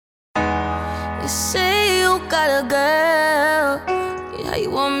You say you got a girl. Yeah, how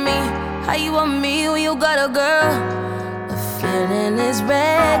you want me? How you want me when you got a girl? The feeling is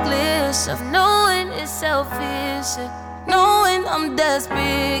reckless of knowing it's selfish, knowing I'm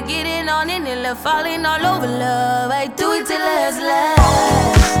desperate, getting on in and left, falling all over love. I do it till last.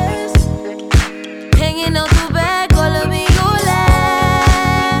 Hanging out the back, all of me you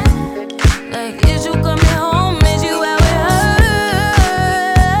laugh. Like, is you coming home? Is you out with her?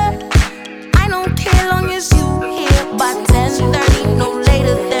 I don't care long as you here by 10:30, no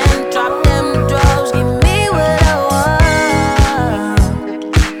later than drop them drugs, give me what I want.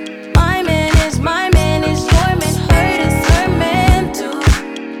 My man is your man, hurt is her man too.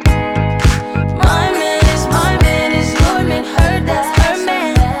 My man is your man, hurt that's her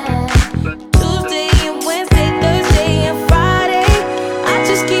man. Tuesday and Wednesday, Thursday and Friday, I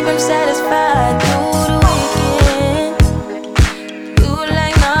just keep him satisfied through the weekend. You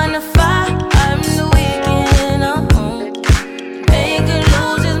like 9 to 5, I'm the weekend. Make her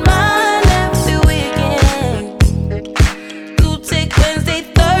lose his mind every weekend. You take Wednesday,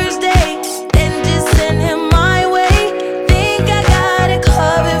 Thursday, then just send him my way. Think I got it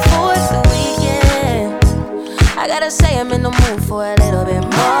covered for the weekend. I gotta say I'm in the mood for a little bit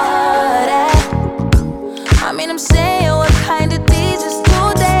more of that. I mean, I'm saying what kind of days? Just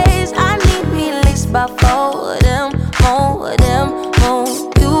 2 days. I need me at least about 4 of them, more of them, more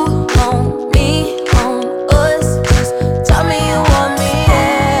you, more me, more us. Just tell me you want me,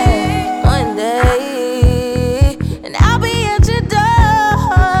 yeah, one day, and I'll be at your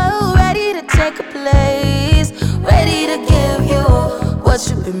door, ready to take a place, ready to give you what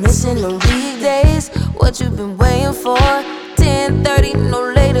you've been missing on weekdays, what you've been waiting for. 10:30, no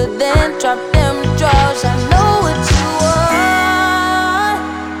later than drop them drawers. I know what you want.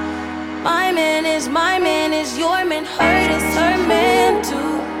 My man is your man, hurt is her man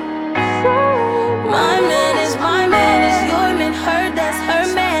too. My man is your man, hurt that's her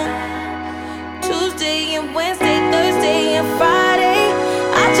man. Tuesday and Wednesday, Thursday and Friday,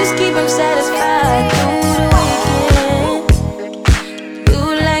 I just keep him satisfied through the weekend. You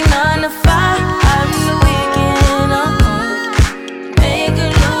like 9 to 5, I'm the weekend. Make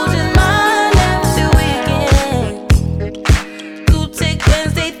her lose his mind every weekend. You take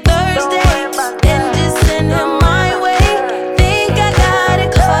Wednesday, Thursday, then just send him my way. Think I got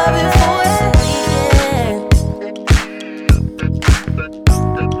it covered for the weekend.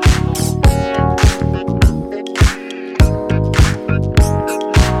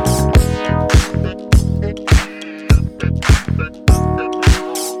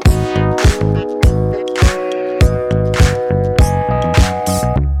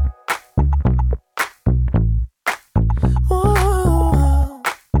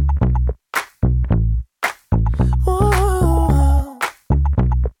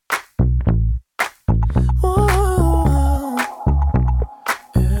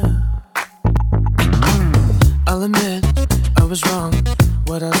 I'll admit I was wrong.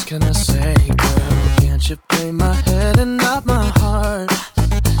 What else can I say, girl? Can't you play my head and not my heart?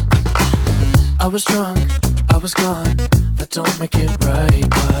 I was drunk, I was gone. That don't make it right,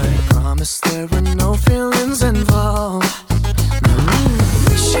 but I promise there were no feelings involved.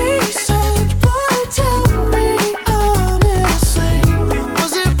 She said, boy, tell me honestly,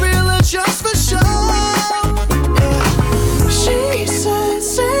 was it real or just for show? Yeah. She said,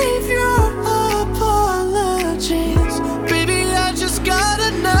 save your apologies, baby, I just gotta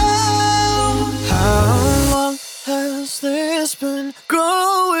know, how long has this been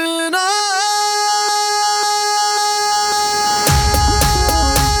going on?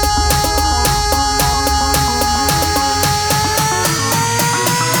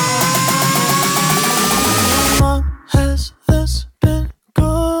 How long has this been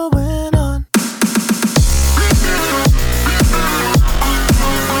going on?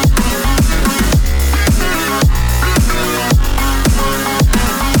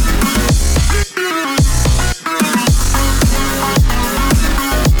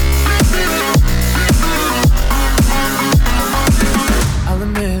 I'll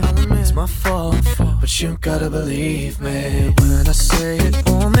admit it's my fault, but you gotta believe me when I say it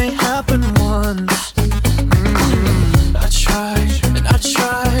only happened once. I tried and I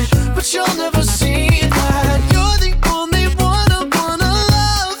tried, but you'll never see that. You're the only one I wanna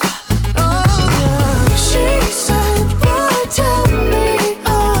love. Oh yeah. She said, boy, tell me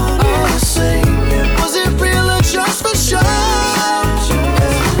honestly, was it real or just for show?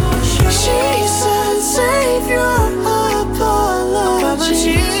 She said, save your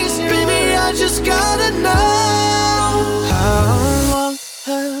apologies, baby, I just gotta know, how long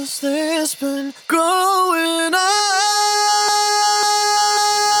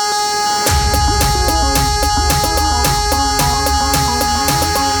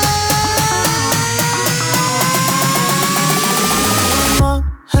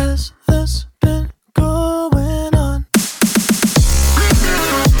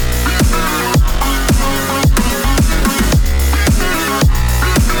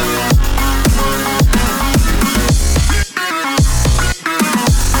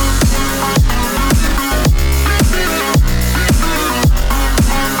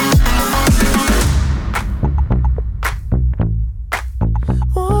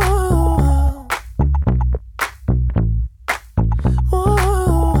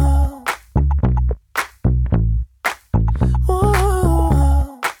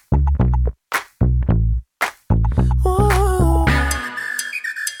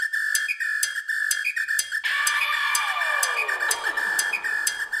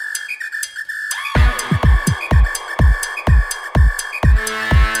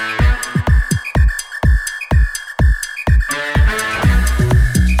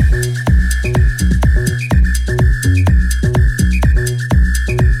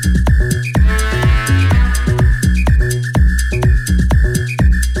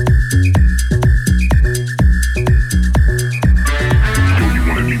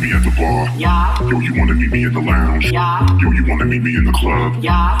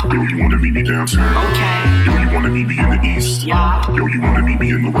Yeah. Yo, you wanna meet me downtown? Okay. Yo, you wanna meet me in the east? Yeah. Yo, you wanna meet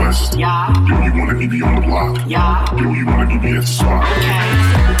me in the west? Yeah. Yo, you wanna meet me on the block? Yeah. Yo, you wanna meet me at the spot? Okay.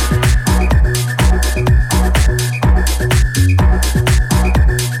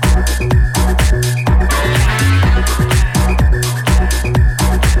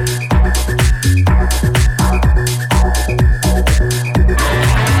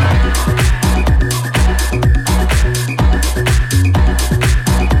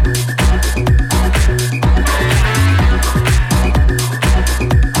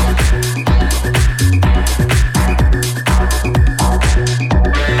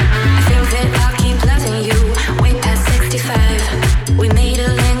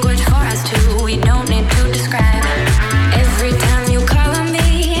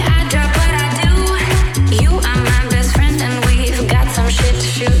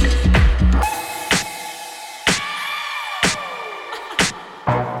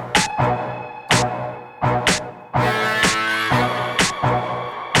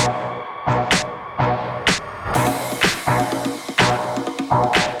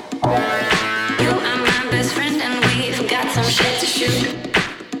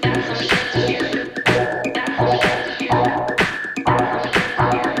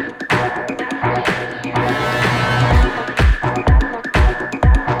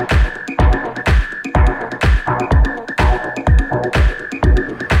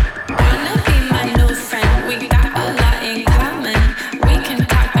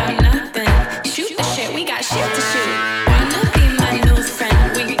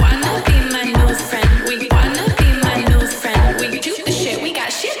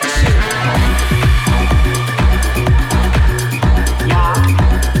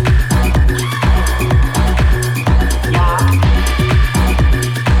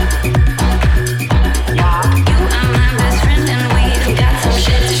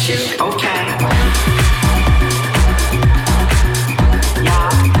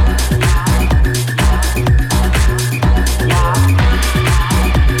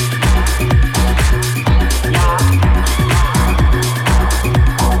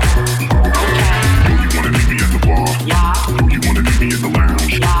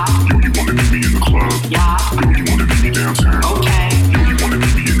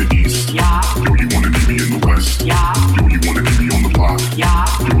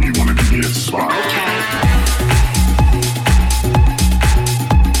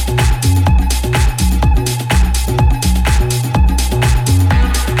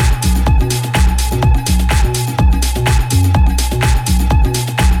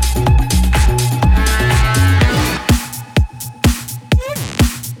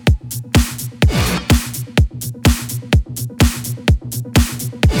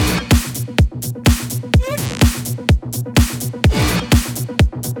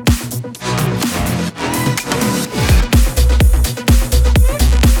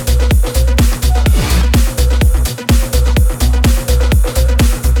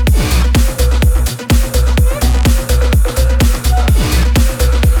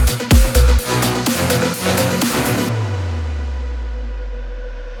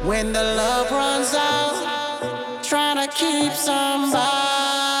 When the love runs out, trying to keep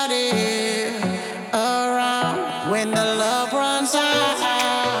somebody around. When the love runs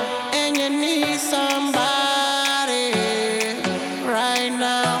out, and you need somebody right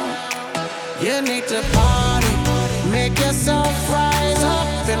now. You need to party, make yourself rise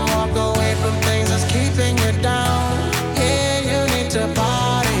up and walk away from things that's keeping you down. Yeah, you need to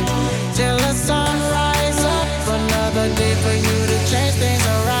party till the sun rises up. Another day for you to change things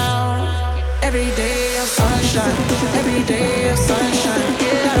around. Every day of sunshine, every day of sunshine.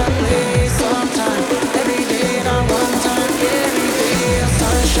 Get out of place sometime. Every day not one time. Every day of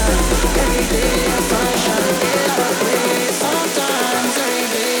sunshine, every day of sunshine. Get out of place sometimes. Every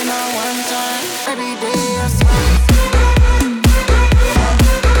day not one time. Every day of sunshine.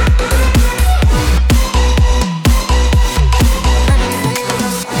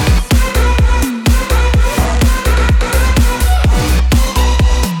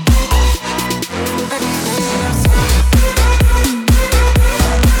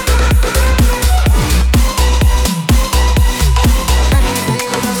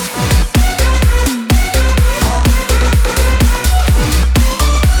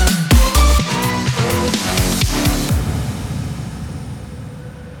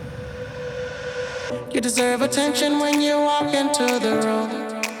 You deserve attention when you walk into the room.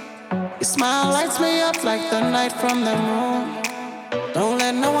 Your smile lights me up like the night from the moon. Don't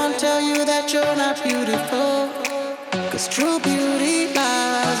let no one tell you that you're not beautiful, 'cause true beauty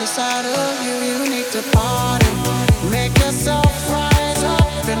lies inside of you. You need to party, make yourself rise up.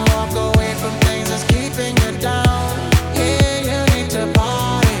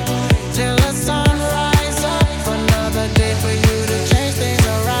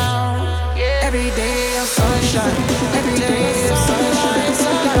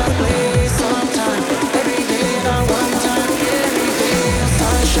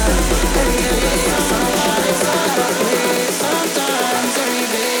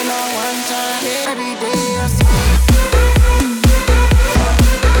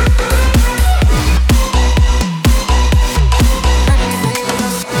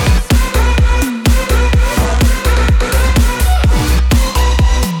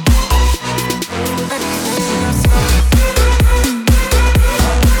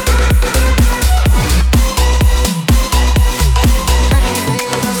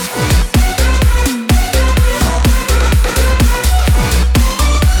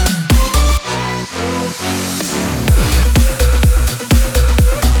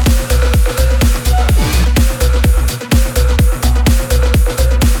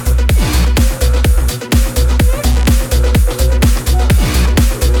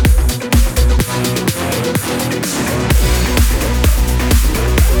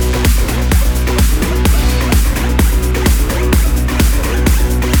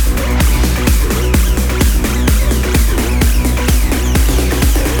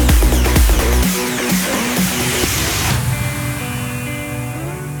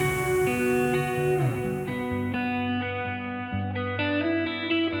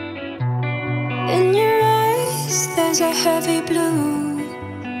 eyes are heavy blue.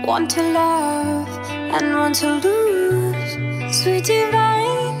 Want to love and want to lose. Sweet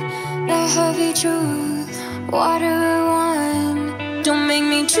divine, the heavy truth. Water or wine, don't make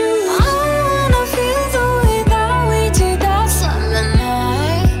me choose. I wanna feel the way that we did that summer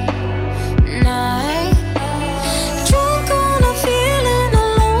night. Drunk on a feeling,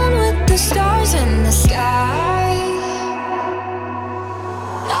 alone with the stars in the sky.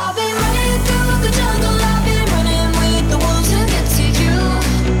 I've been running through the jungle, I've been running with the wolves to get to you,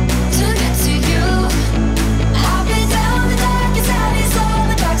 to get to you. I've been down the darkest alleys, on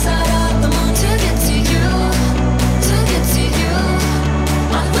the dark side of the moon to get to you, to get to you.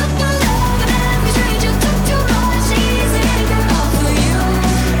 I look for love and every stranger took too much, easy all for you,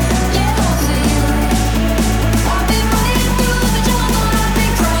 yeah, all for you. I've been running through the jungle, I've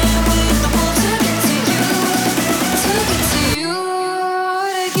been crying with the wolves to get to you, to get to you,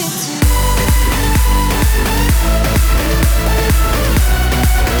 to get to you.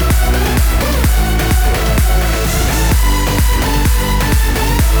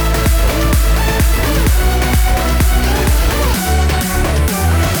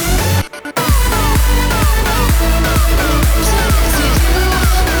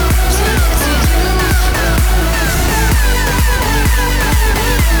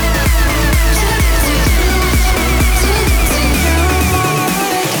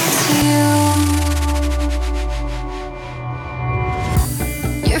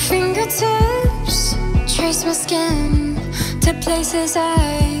 Your fingertips trace my skin to places I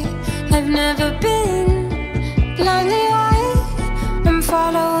have never been. Blindly I'm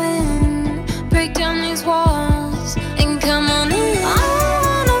following. Break down these walls and come on in. I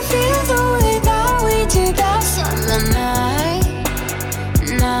wanna feel the way that we did that summer night.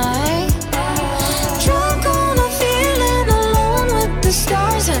 Drunk on a feeling, alone with the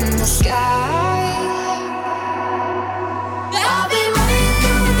stars in the sky. I've been running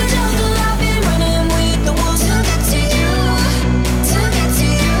through the jungle, I've been running with the wolves to get to you, to get to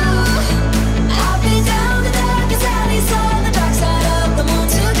you. I've been down the darkest alleys, on the dark side of the moon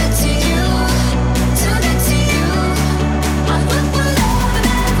to get to you, to get to you. I look for love and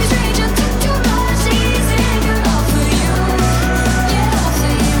every stranger took too much, easy all for you, yeah, all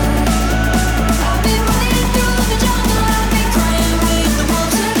for you. I've been running through the jungle, I've been crying with the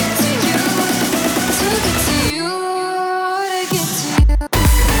wolves to get to you, to get to you,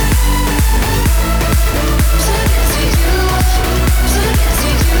 to get to you, to get to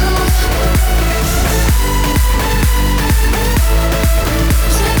you, to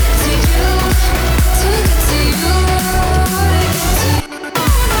get to you, to get to you.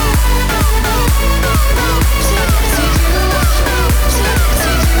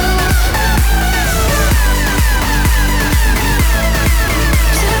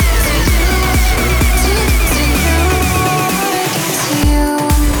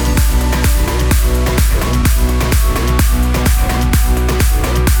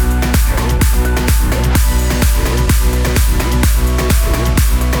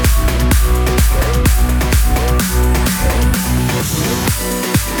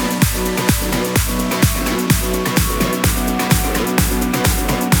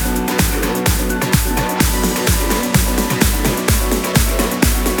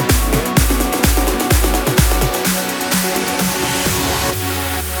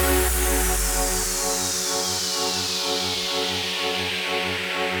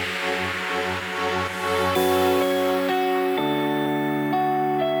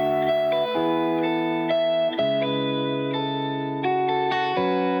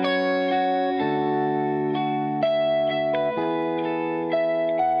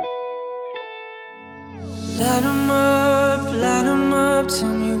 Light 'em up,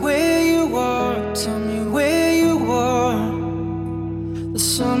 tell me where you are, tell me where you are. The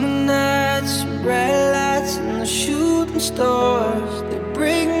summer nights, red lights, and the shooting stars, they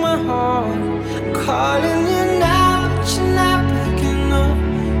break my heart. I'm calling you now, but you're not picking up.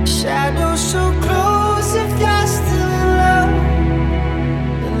 Shadows so close, if you're still in love.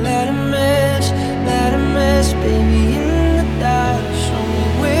 Then let 'em mess, baby, in the dark. Show me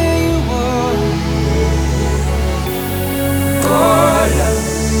where you are. Oh, love,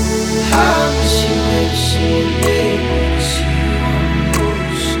 I miss you every single day. See you on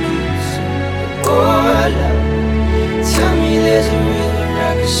those streets. Oh, love, tell me there's a river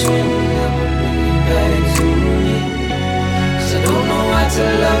I can swim that will bring you back to me. 'Cause I don't know how to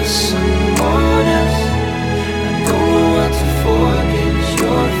love someone else. I don't know what to forget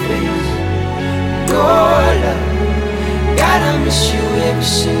your face. Oh, love, God, I miss you every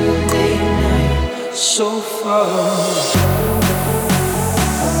single day. Now you're so far.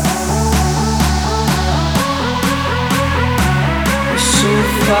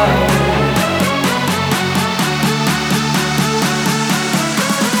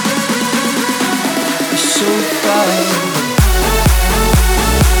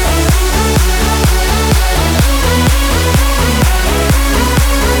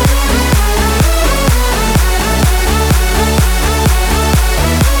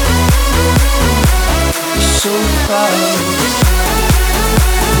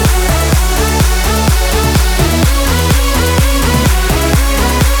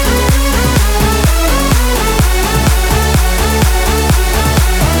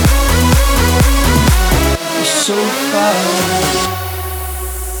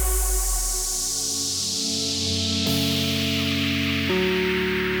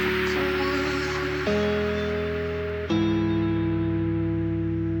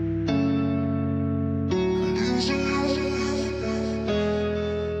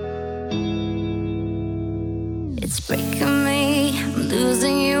 It's breaking me, I'm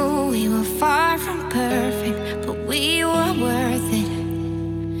losing you. We were far from perfect, but we were worth it.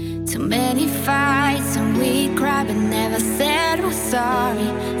 Too many fights and we cried but never said we're sorry.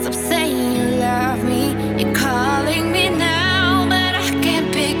 Stop saying you love me, you're calling me now, but I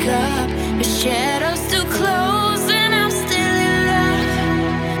can't pick up. Your shadow's too close and I'm still in love.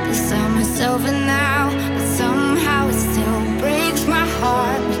 Cause I'm myself and now, but somehow it still breaks my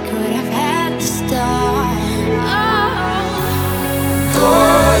heart. We could have had to start.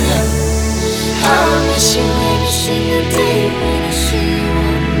 Oh, yeah. How I miss you every single day when I see you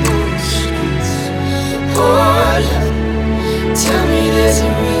on those streets. Oh, love, tell me there's a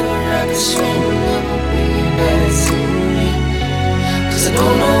river I can swim that will bring you back to me. Cause I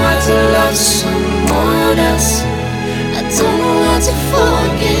don't know how to love someone else. I don't know how to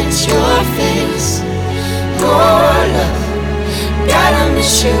forget your face. Oh, love, God, I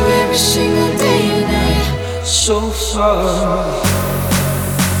miss you every single day and night. So far.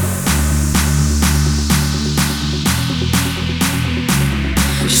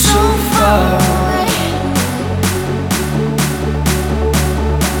 So far away.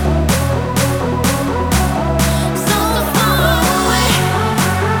 So far away.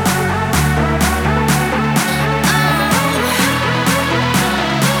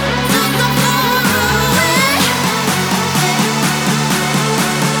 So far away.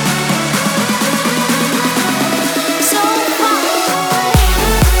 So far away.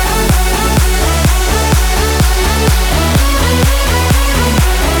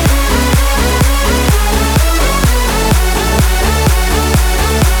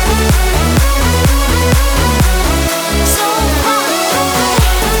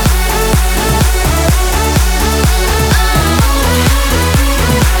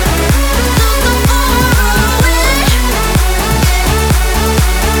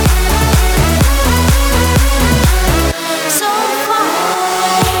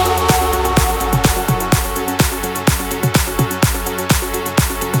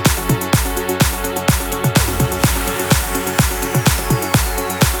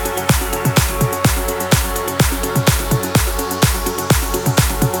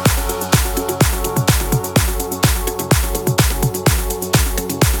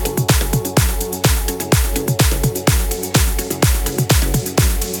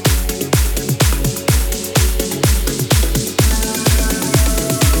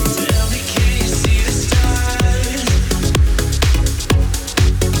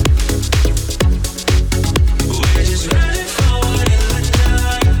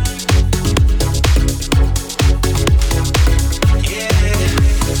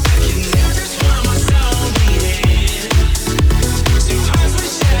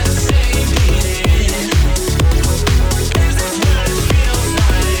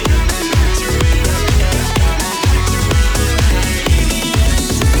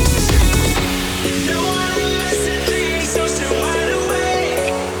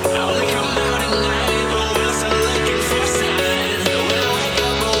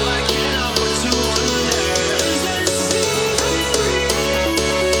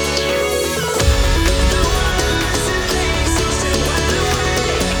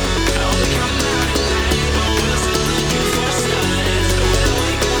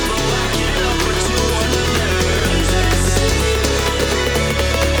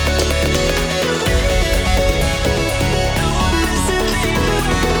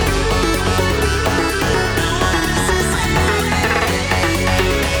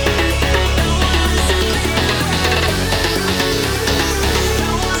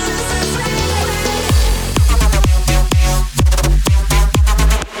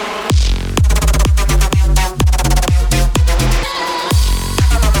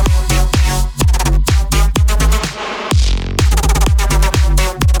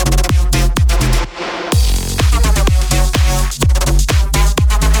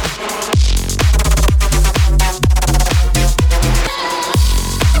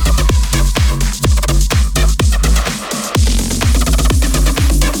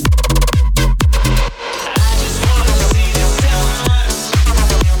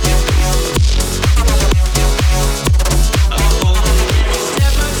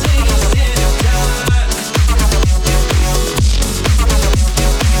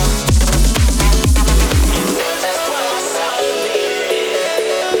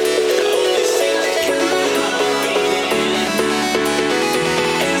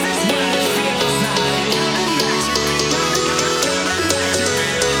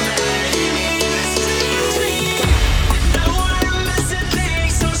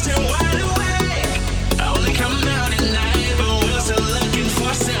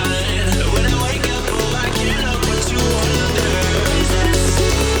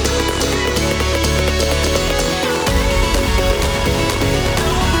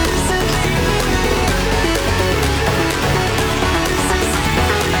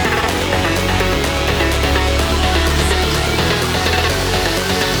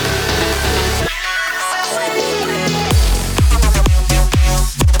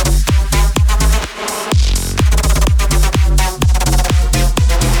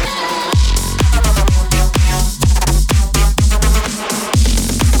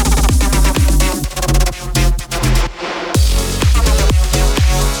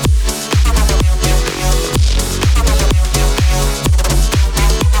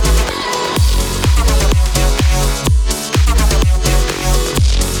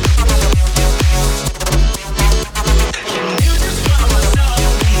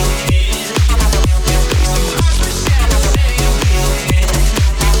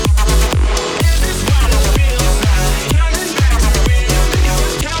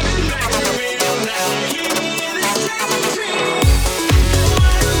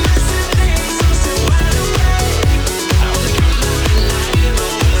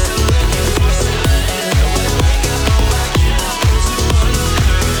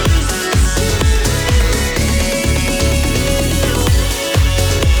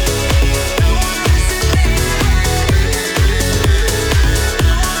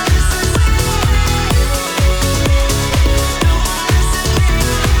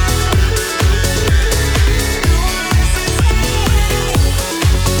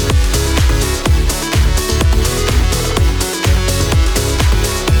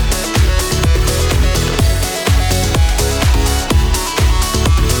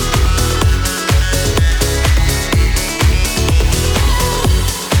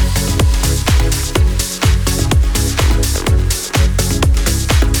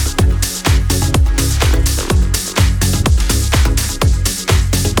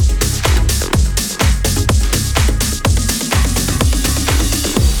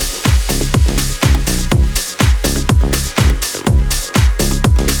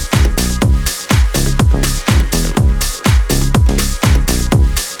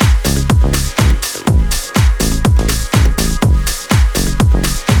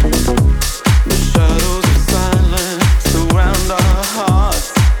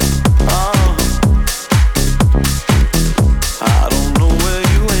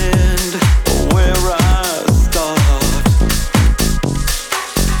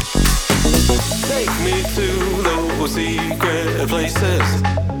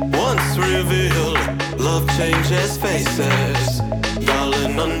 secrets revealed, love changes faces.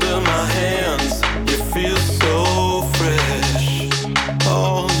 Darling, under my hands, you feel so fresh.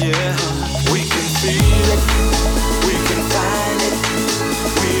 Oh yeah, we can feel it, we can find it.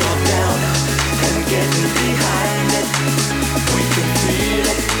 We are down and getting behind it. We can feel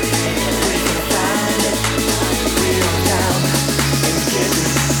it, we can find it. We are down and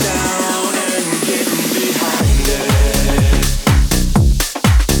getting down and getting behind it.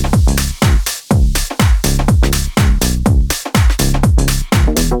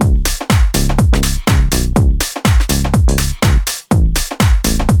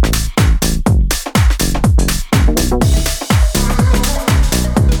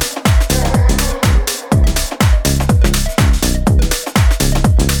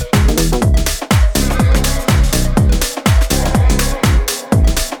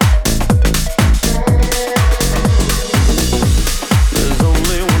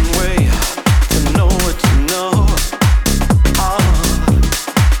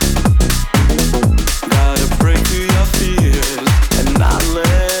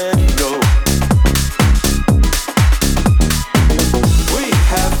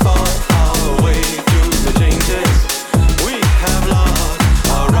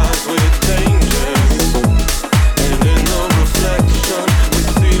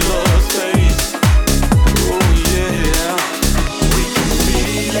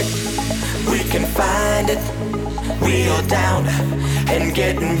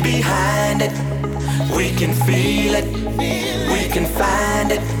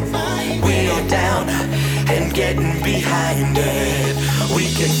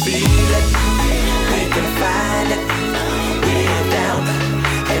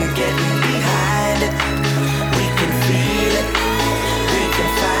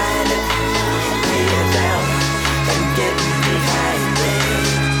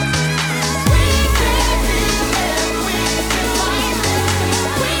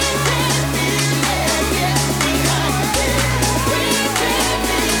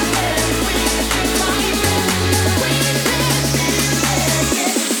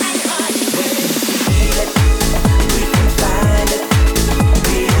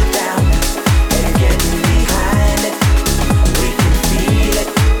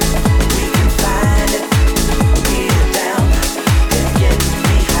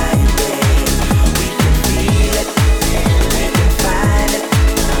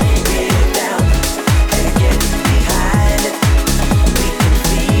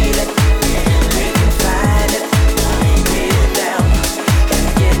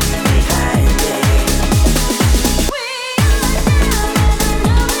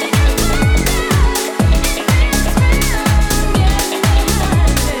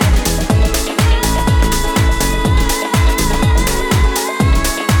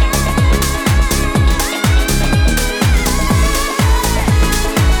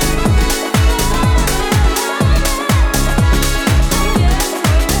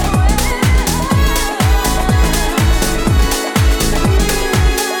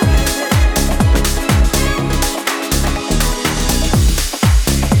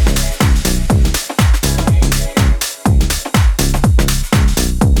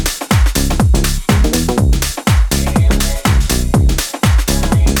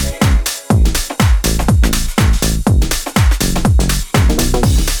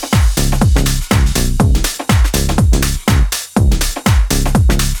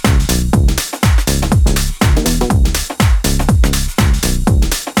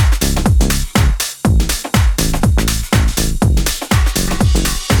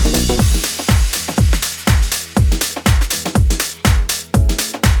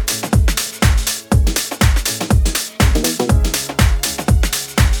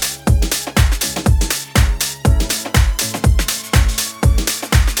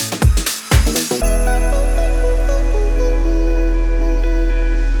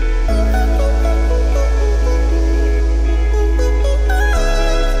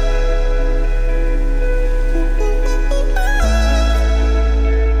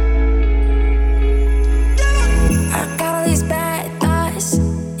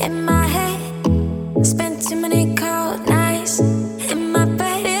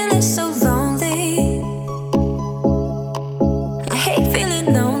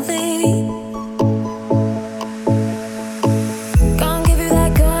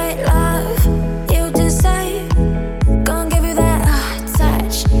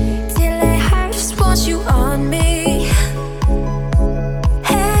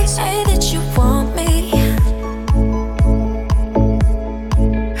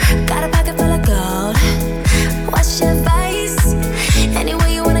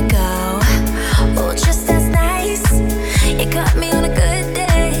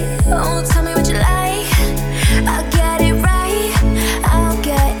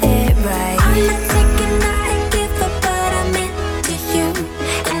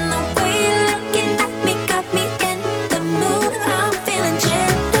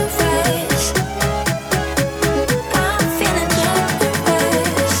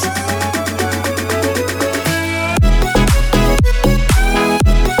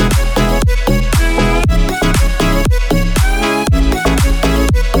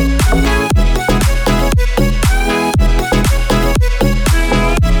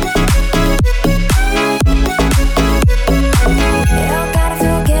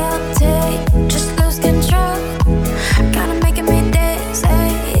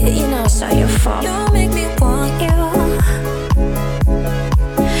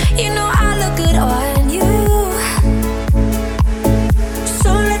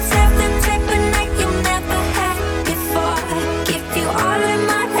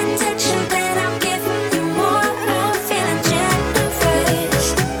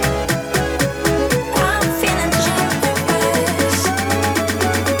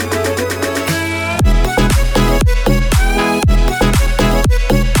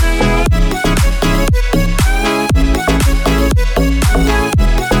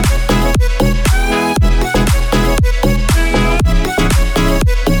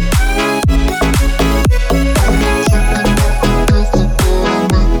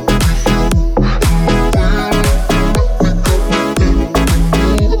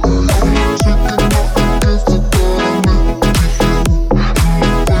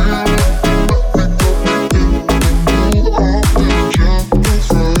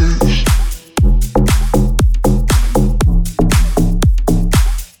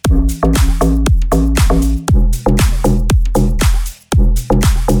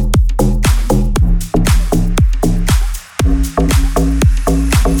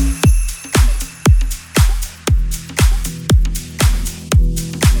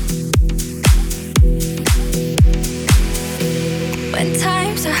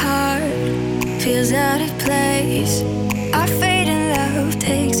 heart feels out of place. Our fading love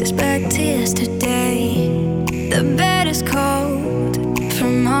takes us back to yesterday. The bed is cold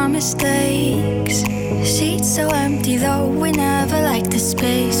from our mistakes. Sheets so empty though we never liked the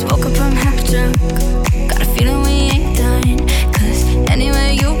space. Woke up, I'm half drunk, got a feeling we ain't done. Cause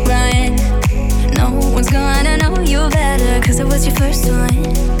anywhere you run, no one's gonna know you better. Cause it was your first one,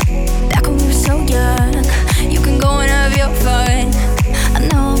 back when we were so young. You can go and have your fun, I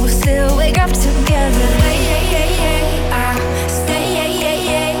know we'll still wake up together. I stay,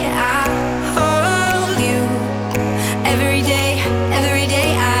 I hold you every day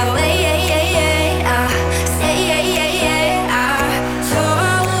I wait.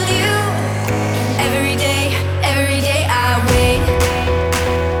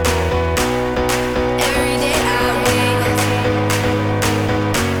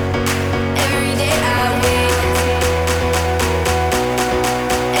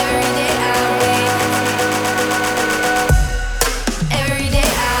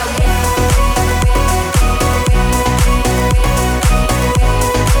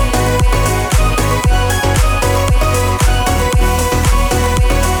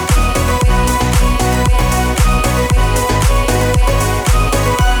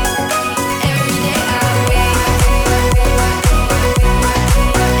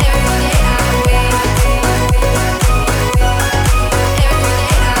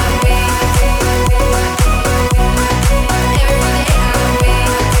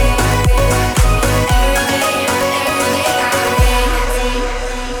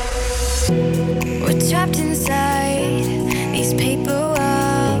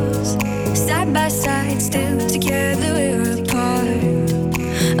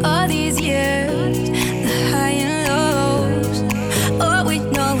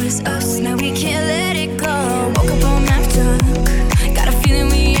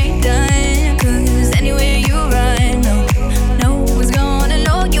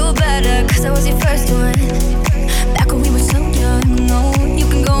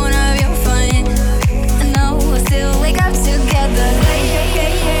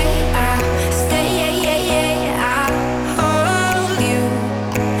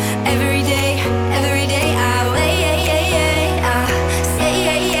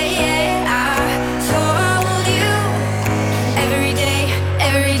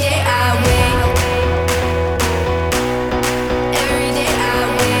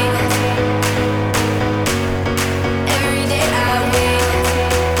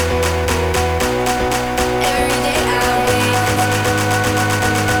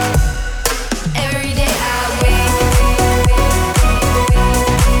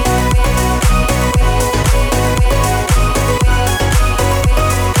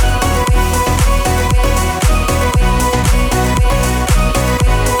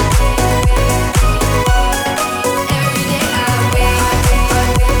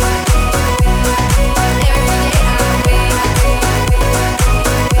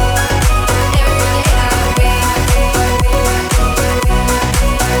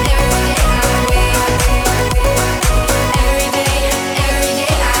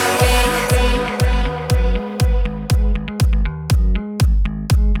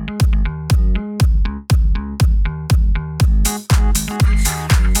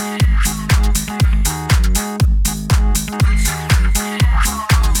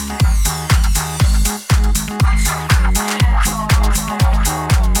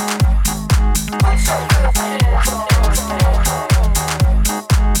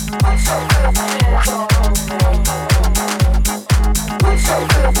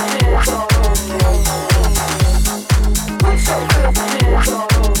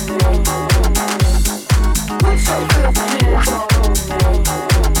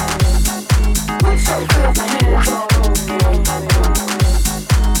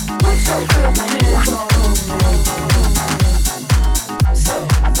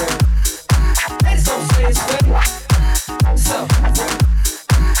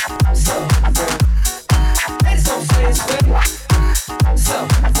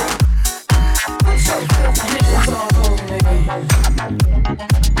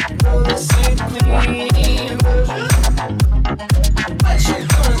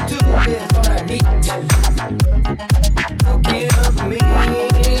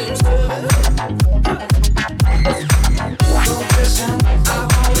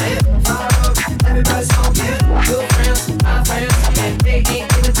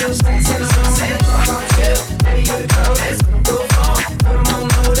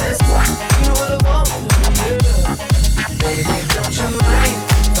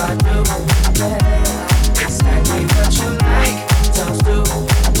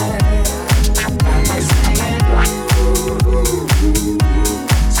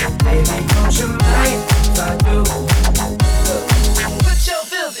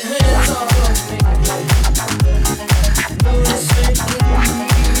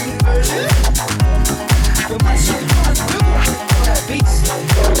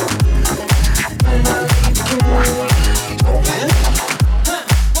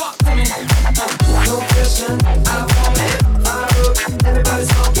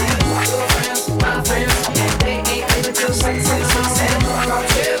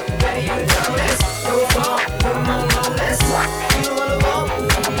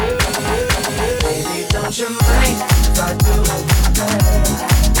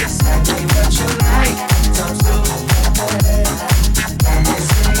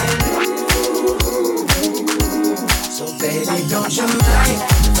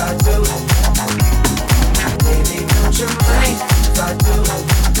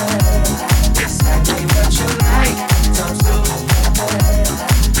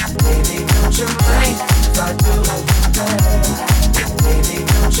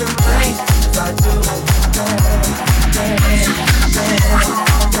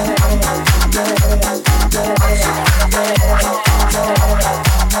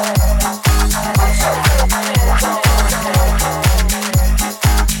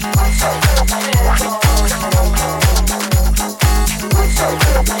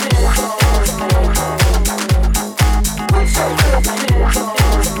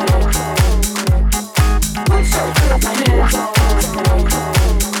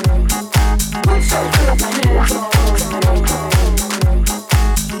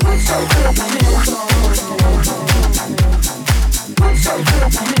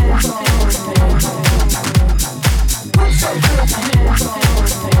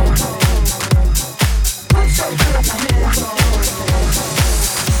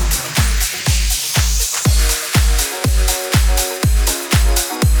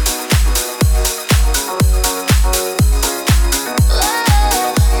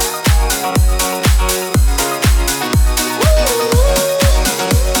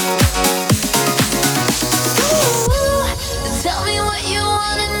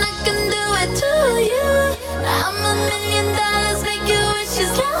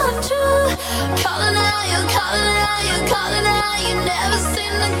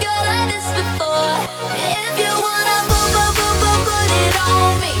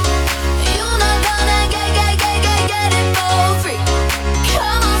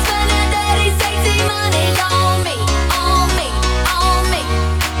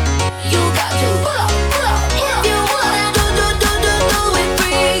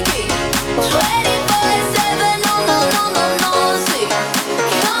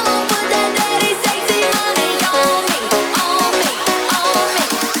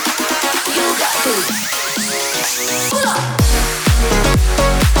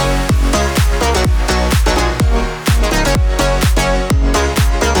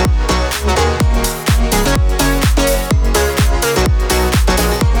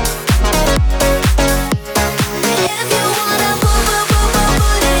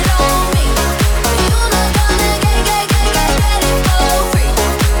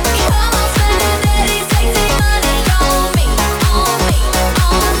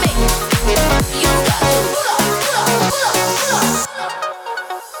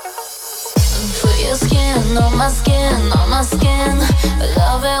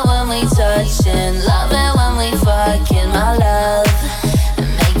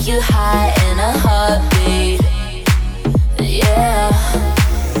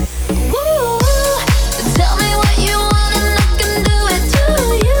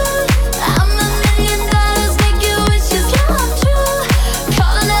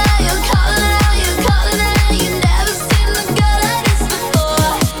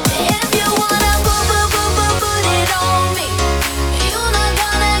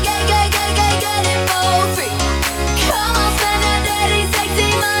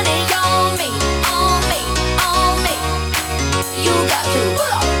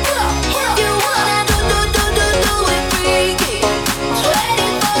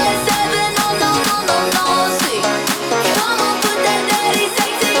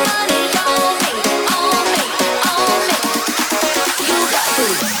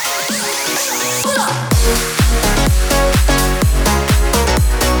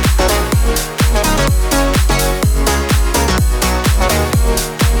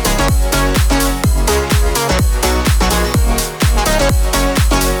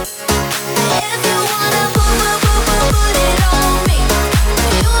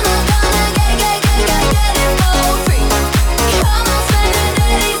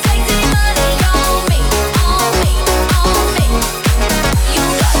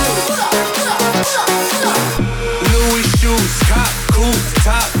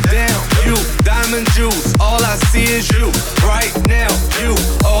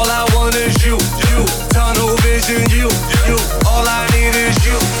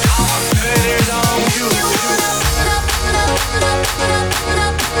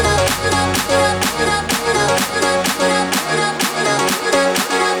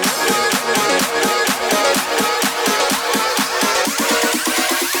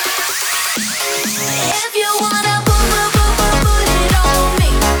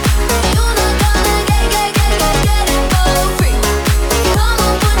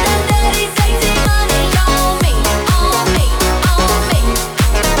 On me,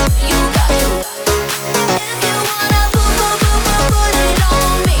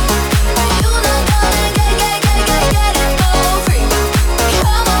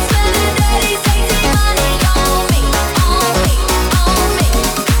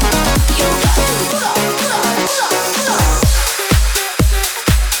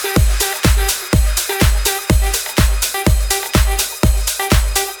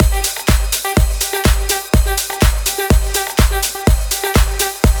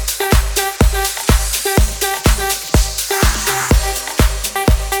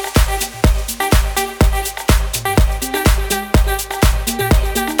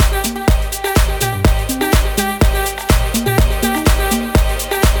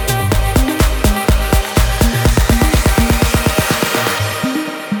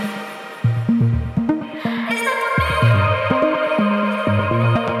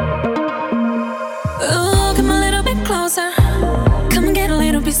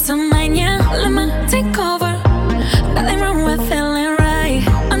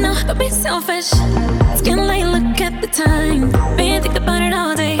 getting late, look at the time. Been thinking about it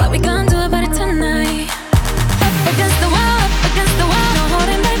all day. What we gonna do about it tonight? Up against the wall, no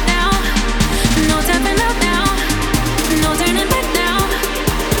holding back now. No tapping out now, no turning back now.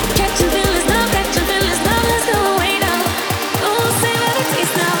 Catching feelings now, let's go away now. Oh, say what it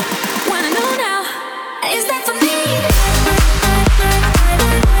tastes now. Wanna know now, is that for me?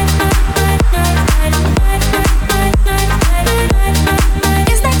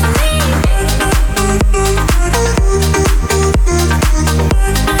 Is that for me?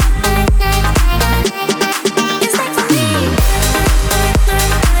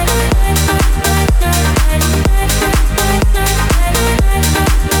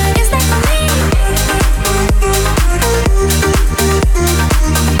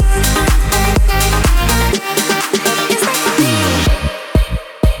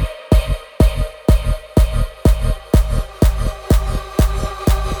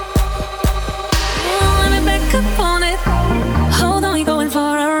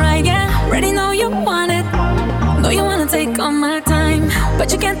 But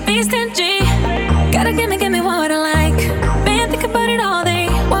you can't be stingy. Gotta give me what I like. Been thinking about it all day.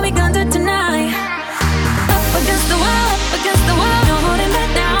 What we gonna do tonight? Up against the wall, no holding back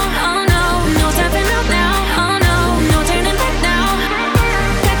now. Oh no, no tapping out now. Oh no, no turning back now.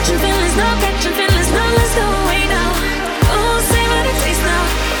 Catching feelings, no, let's go away now. Oh, say what it tastes now.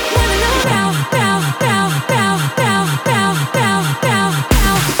 Wanna know now, now, now, now, now, now, now, now, now, now, now, now, now,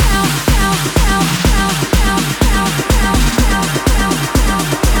 now,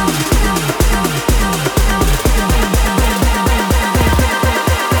 now, now,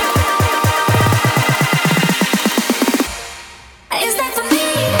 now. Is that for me?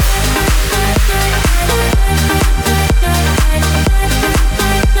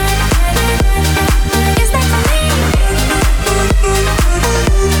 Is that for me? Is that for me?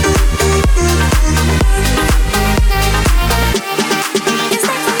 Is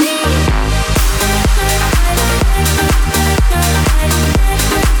that for me?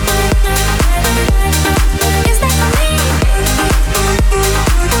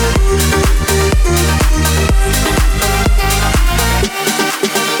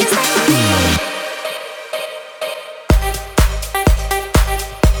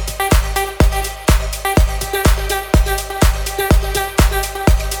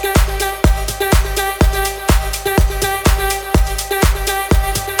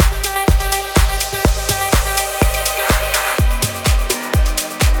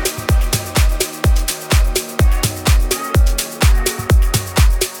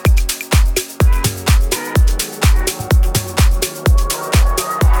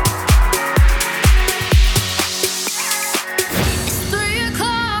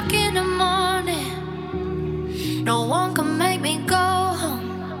 No one can make me go home,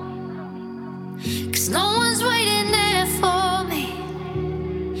 'cause no one's waiting there for me,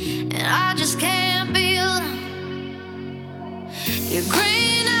 and I just can't be alone. Your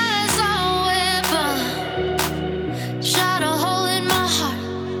green eyes are weapon, shot a hole in my heart.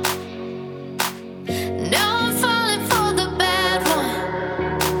 Now I'm falling for the bad one,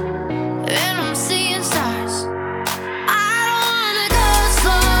 and I'm seeing stars. I don't wanna go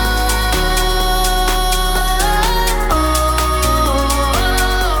slow.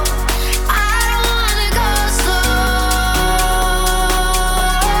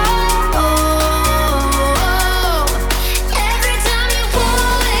 Every time you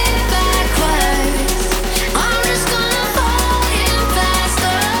pull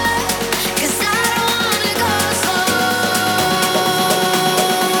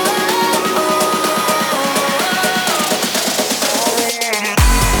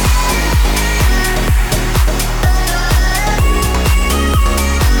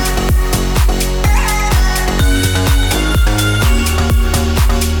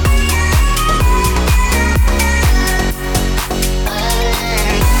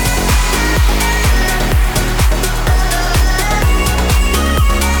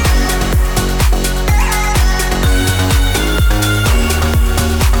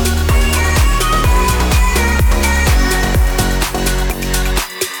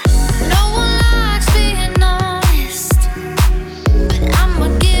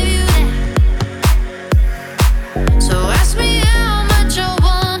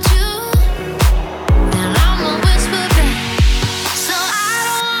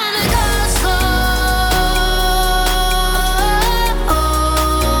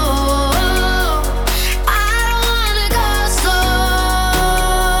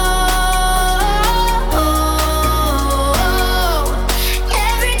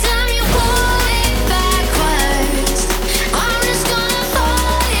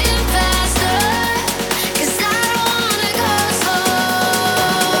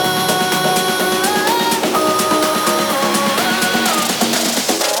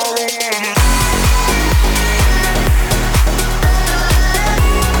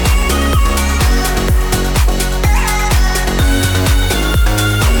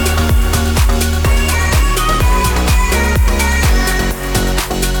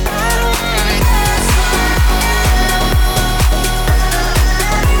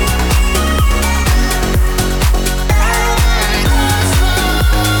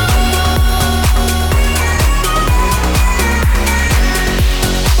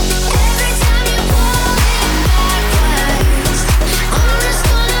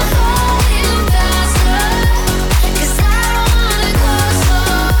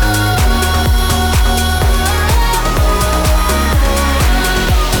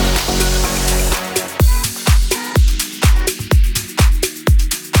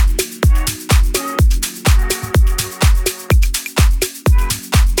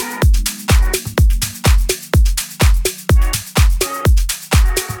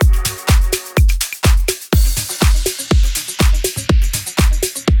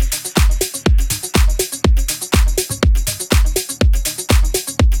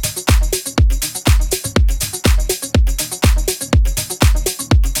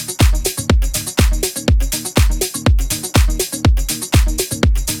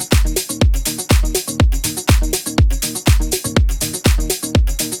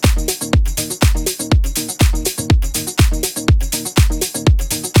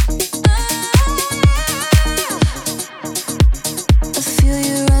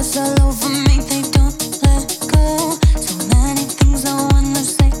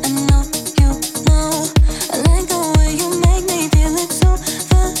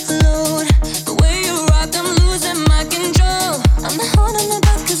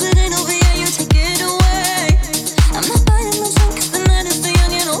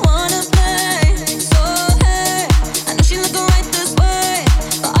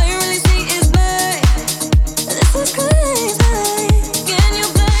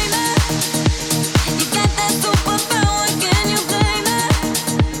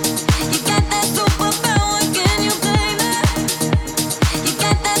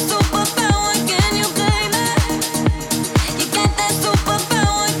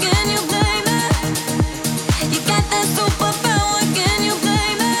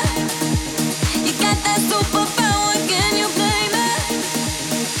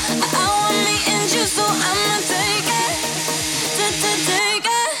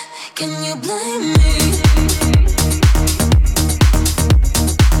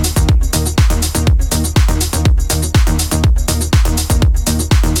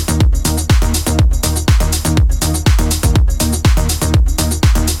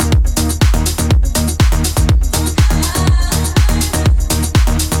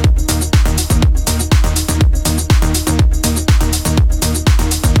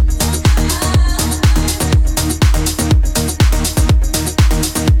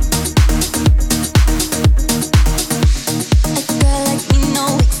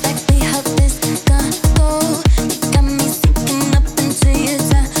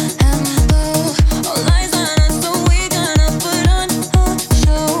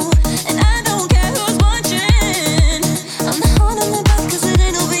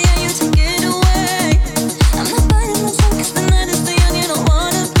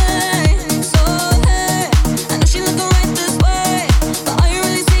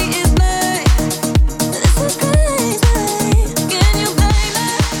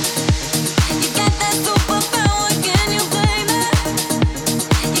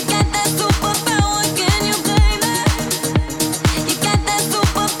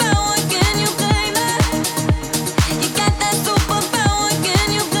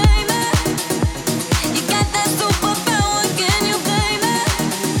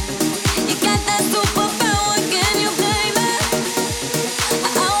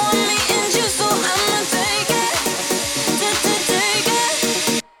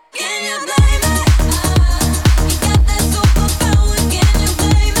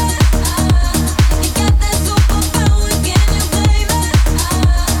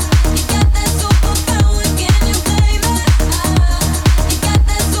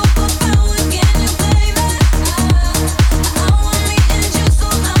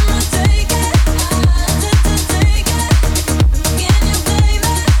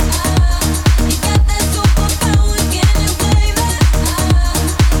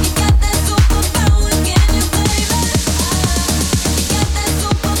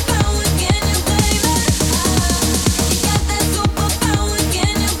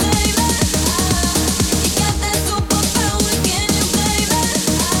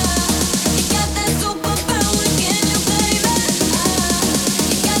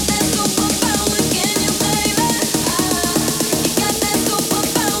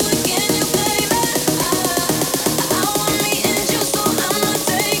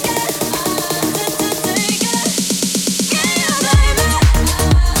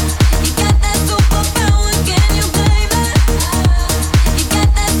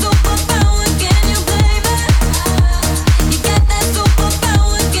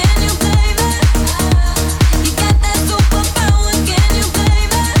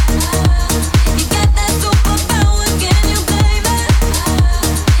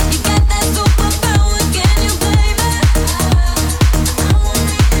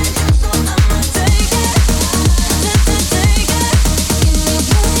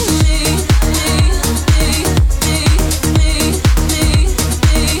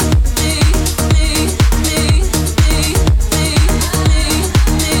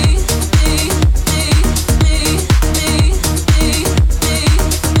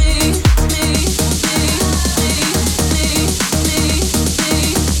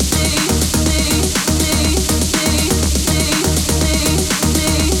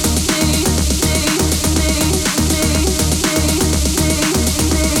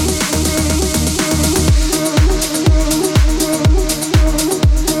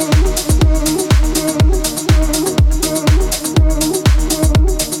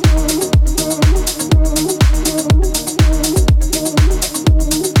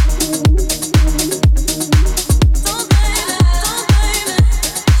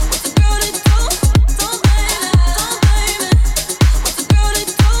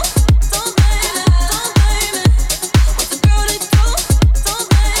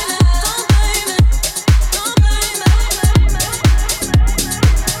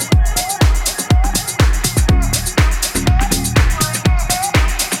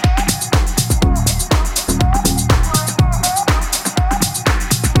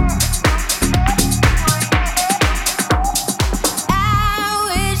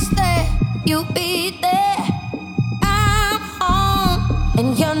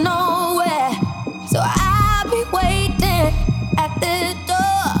and you're nowhere. So I'll be waiting at the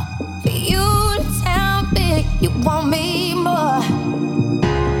door for you to tell me you want me more.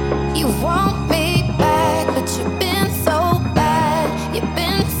 You want me back, but you've been so bad. You've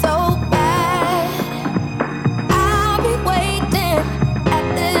been so bad. I'll be waiting at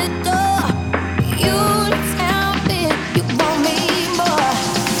the door for you to tell me you want me more.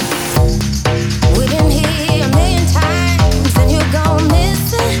 We've been here a million times and you're gone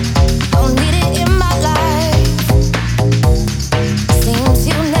missing. Don't need it in my life. Seems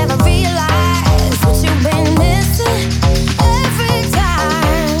you never realize what you've been missing every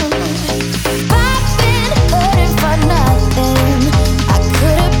time. I've been hurting for nothing. I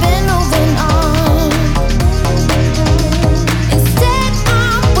could have been moving on. Instead,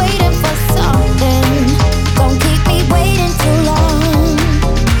 I'm waiting for something. Don't keep me waiting too long.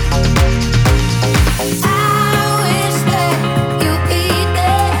 I wish that you'd be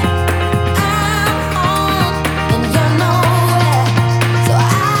there. I'm home and you're nowhere. So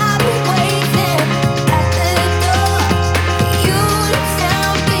I'll be waiting at the door for you to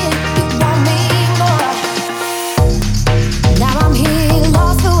tell me you want me more. Now I'm here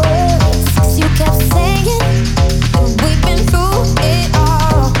lost for words 'cause you kept saying that we've been through it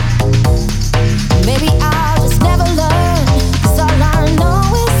all. Maybe I'll just never learn 'cause all I know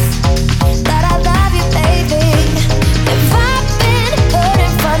is that I love you, baby. If I've been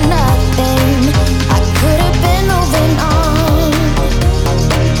hurting for nothing, I could have been moving on.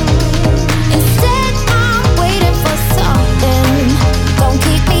 Instead, I'm waiting for something. Don't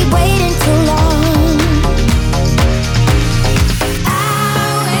keep me waiting too long. I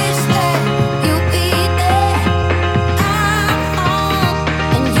wish that you'd be there. I'm home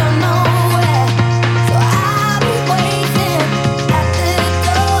and you're nowhere. So I'll be waiting at the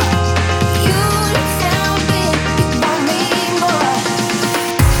door for you to tell me you want me more.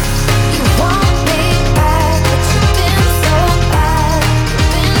 You want me back, but you've been so bad. You've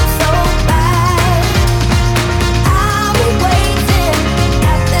been so bad. I'll be waiting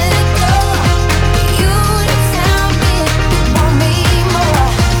at the door for you to tell me you want me more.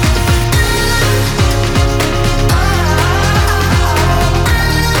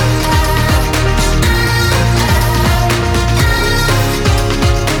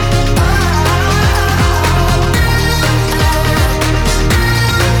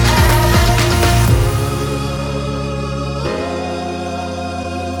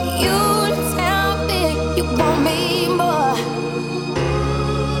 You to tell me you want me more.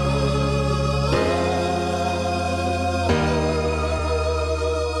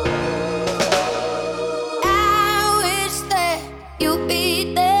 I wish that you'd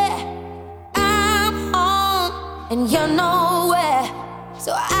be there. I'm home and you're nowhere.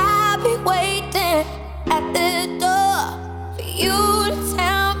 So I'll be waiting at the door for you to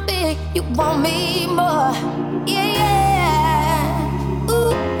tell me you want me more. Yeah, yeah.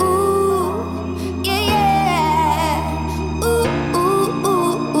 Ooh, ooh. Yeah, yeah. Ooh, ooh,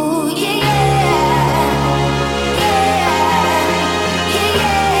 ooh, ooh. Yeah, yeah. Yeah,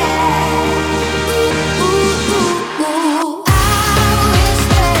 yeah. Ooh, ooh, ooh. I wish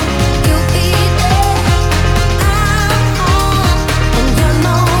that you'd be there. I'm home and you're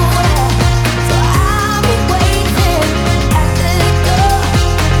nowhere. So I'll be waiting at the door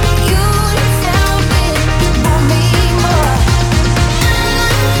for you to tell me you want me more.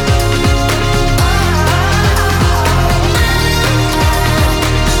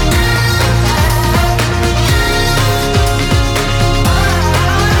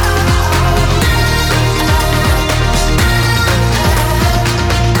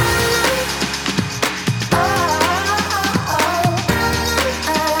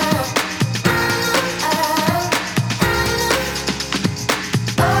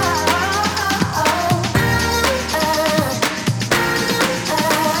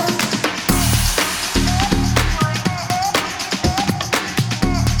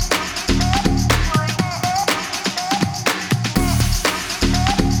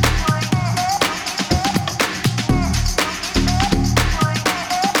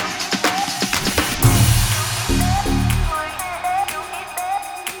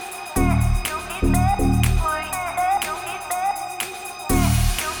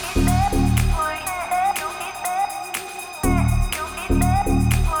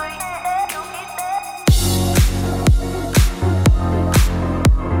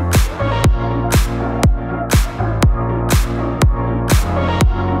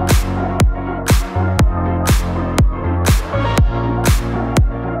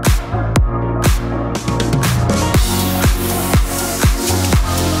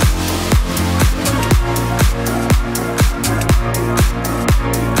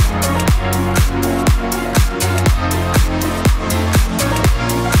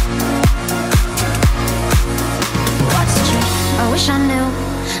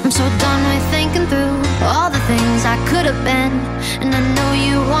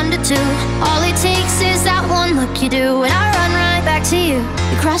 1 to 2. All it takes is that one look you do, and I run right back to you.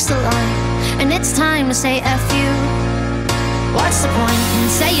 You cross the line, and it's time to say F you. What's the point in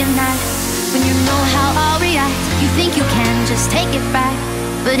saying that when you know how I'll react? You think you can just take it back,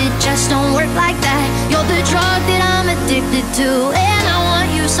 but it just don't work like that. You're the drug that I'm addicted to, and I want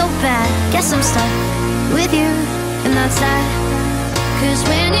you so bad. Guess I'm stuck with you, and that's that. 'Cause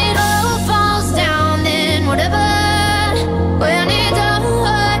when it all falls down, then whatever. When it don't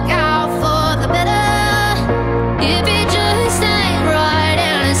work out for the better, if it just ain't right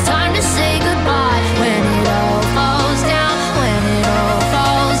and it's time to say goodbye. When it all falls down, when it all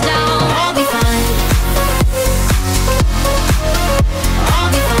falls down, I'll be fine. I'll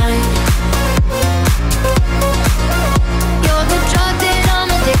be fine. You're the drug that I'm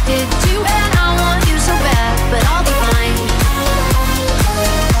addicted to, and I want you so bad, but I'll be fine.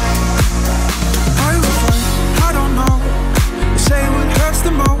 Are you fine? I don't know. You say what hurts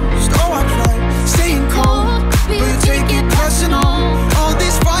the most. Oh, I try staying cold, but you take it personal. All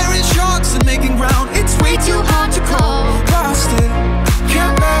these firing shots and making ground, it's way too hard to call. But I still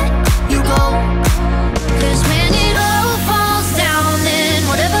can't let you go. 'Cause when it all falls down, then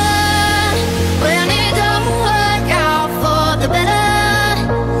whatever. When it don't work out for the better,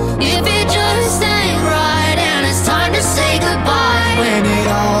 if it just ain't right and it's time to say goodbye. When it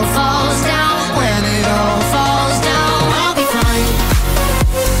all falls down, when it all falls down, I'll be fine.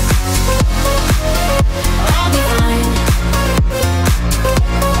 I'll be fine.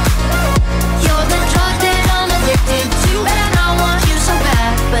 You're the drug that I'm addicted to, and I want you so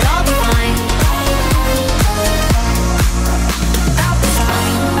bad, but I'll be fine. I'll be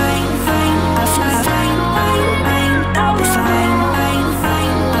fine, fine, fine, I'll fly, fine, fine, fine, I'll be fine, fine,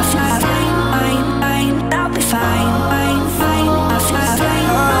 fine, I'll fly, fine, fine, fine, I'll be fine, fine, fine, I'll fly, fine,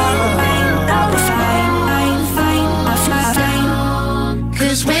 fine, fine, I'll be fine, fine, fine, I'll fly, fine.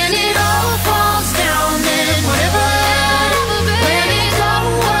 'Cause when it all falls down, then whatever. When it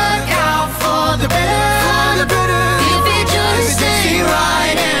don't work out for the better, if it just ain't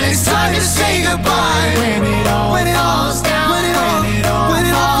right and it's time to say goodbye. When it all falls down, when it all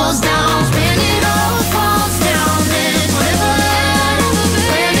falls down, when it all falls down, then whatever.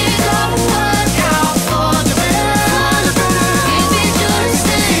 When it don't work out for the better, if it just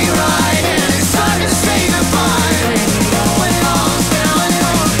ain't right and it's time to say goodbye. When it all falls down, when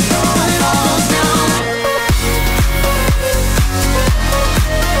it all falls down,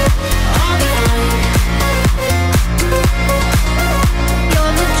 I'll be fine.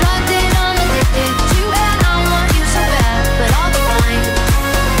 You're the drug that I'm addicted to, and I want you so bad, but I'll be fine.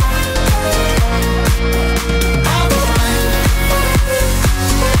 I'll be fine.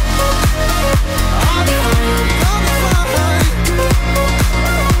 I'll be fine.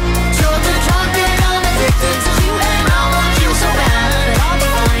 You're the drug that I'm addicted to, and I want you so bad, but I'll be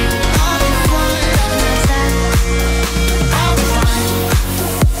fine. I'll be fine. That's that. I'll be fine.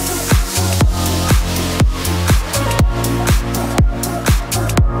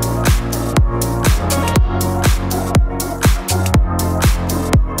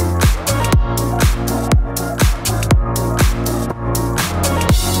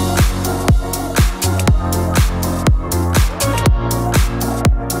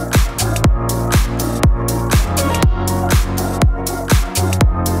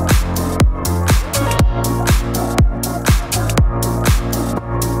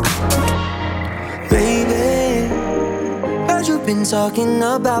 Baby, heard you've been talking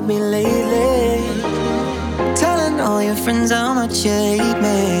about me lately, telling all your friends how much you hate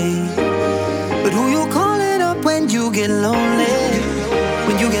me. But who you calling up when you get lonely?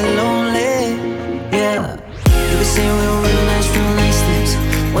 When you get lonely, yeah. You be saying real nice things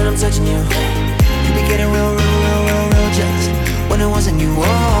when I'm touching you. You be getting real jealous when it wasn't you.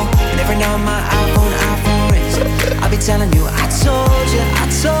 Oh, and every now my iPhone rings. I be telling you, I told you.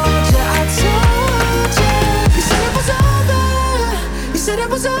 You said it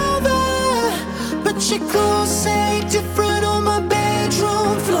was over, but your clothes say different on my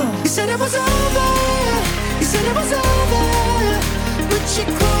bedroom floor. You said it was over, but your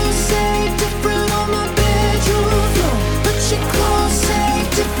clothes say different on my bedroom floor. But your clothes say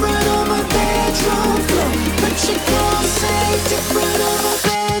different on my bedroom floor. But your clothes say different on my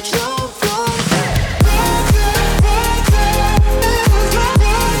bedroom floor.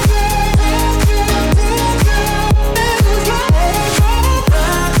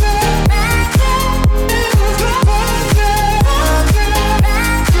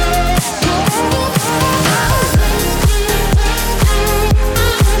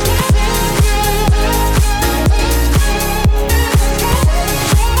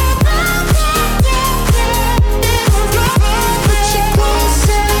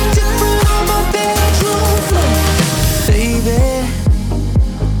 Say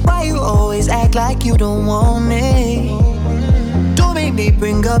like you don't want me. Don't make me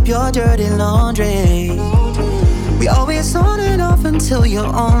bring up your dirty laundry. We always on and off until you're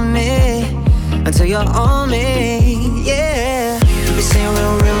on me. Until you're on me, yeah. You be saying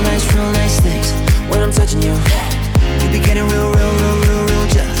real nice things when I'm touching you. You be getting real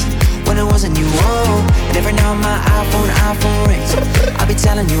just when it wasn't you, oh. And every now my iPhone rings. I be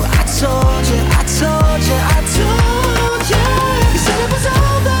telling you, I told you. You said it was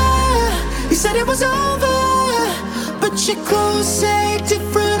over, you said it was over, but your clothes say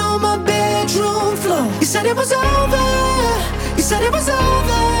different on my bedroom floor. You said it was over, you said it was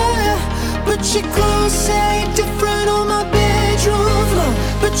over, but your clothes say different on my bedroom floor.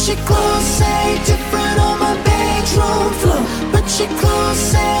 But your clothes say different on my bedroom floor. But your clothes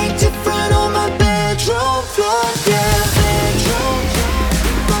say different on my bedroom floor. Yeah, bedroom,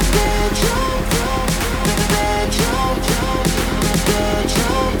 my bedroom floor, bedroom, my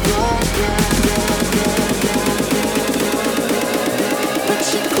bedroom floor. But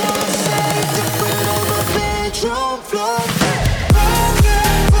your clothes say different on my bedroom floor.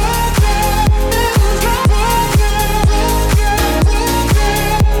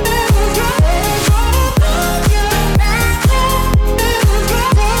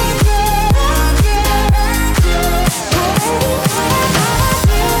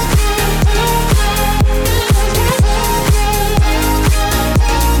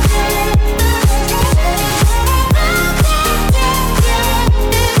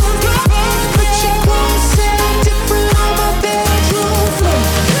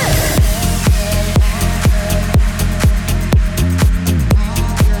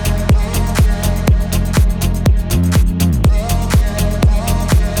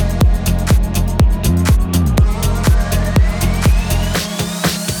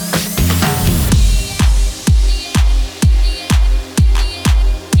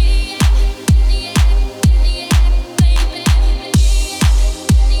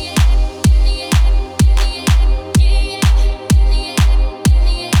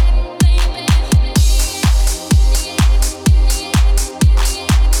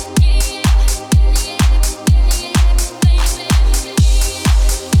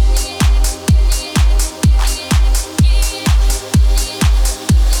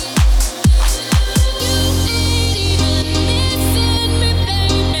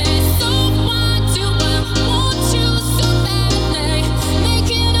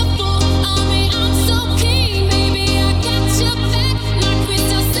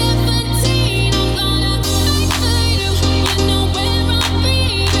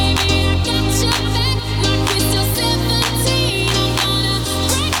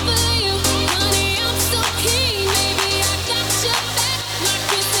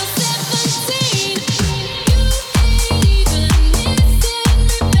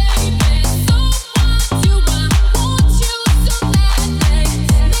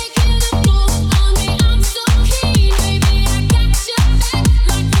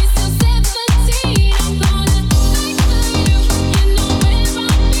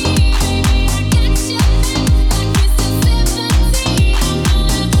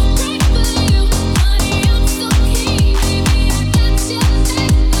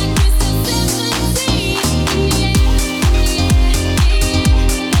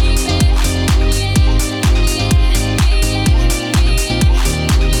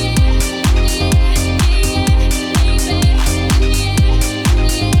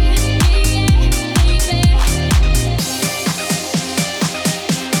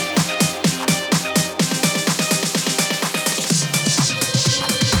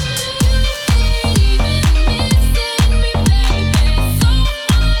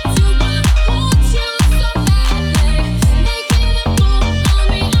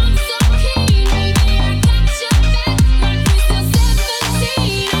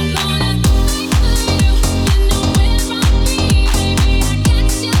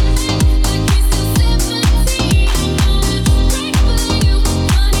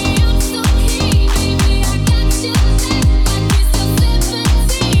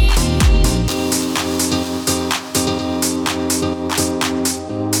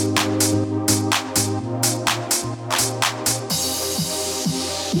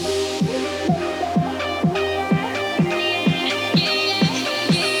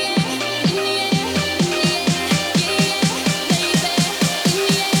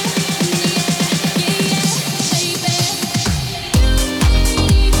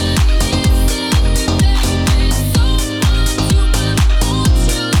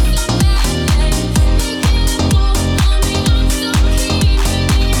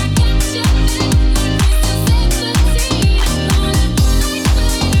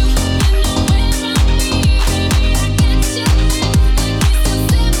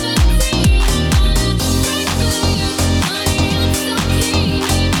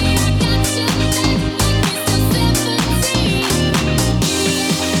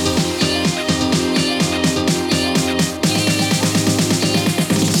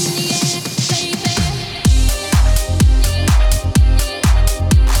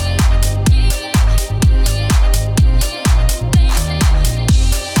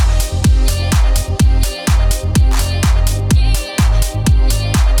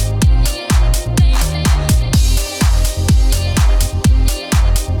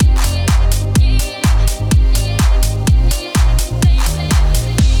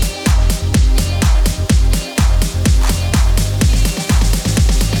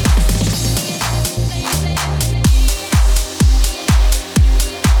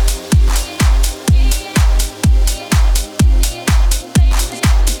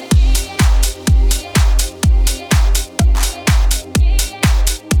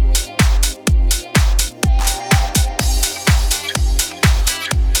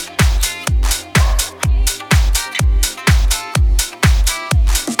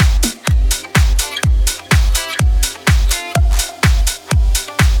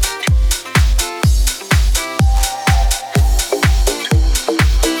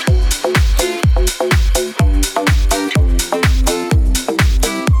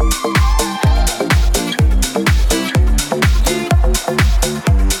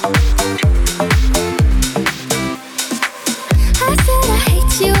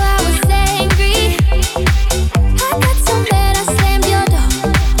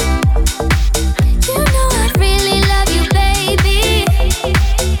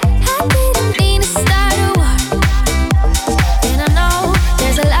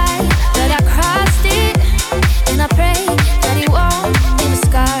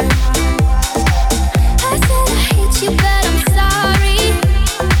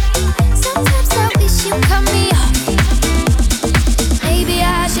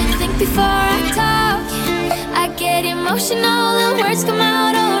 before I talk. I get emotional and words come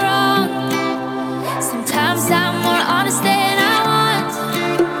out all wrong. Sometimes I'm more honest than I want.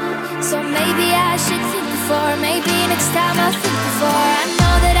 So maybe I should think before. Maybe next time I'll think before. I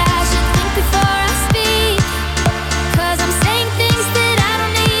know that I should think before I speak. 'Cause I'm saying things that I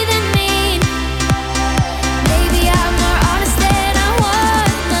don't even mean. Maybe I'm more honest than I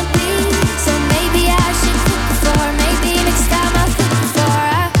wanna be. So maybe I should think before. Maybe next time I'll think before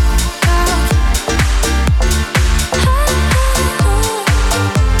I talk.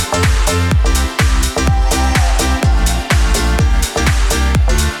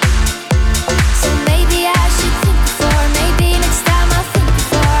 So maybe I should think before. Maybe next time I'll think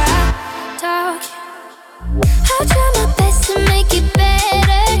before I talk. I'll try my best to make it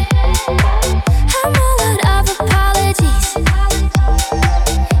better. I'm all out of apologies.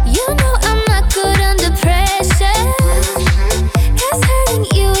 You know I'm not good under pressure. 'Cause hurting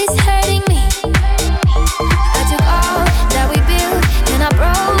you is hurting me. I took all that we built and I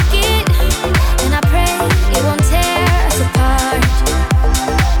broke it. And I pray it won't tear us apart.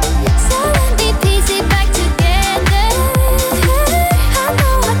 So let me piece it back together. I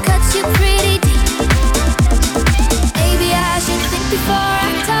know I cut you pretty deep. Maybe I should think before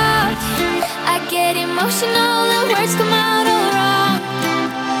I talk. I get emotional and words come out all wrong.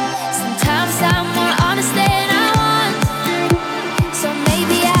 Sometimes I'm more honest than I want. So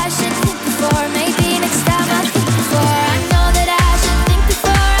maybe I should think before. Maybe next time I'll think before. I know that I should think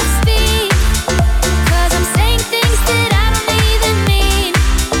before I speak. 'Cause I'm saying things that I don't even mean.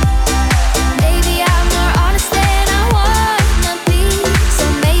 Maybe I'm more honest than I wanna be. So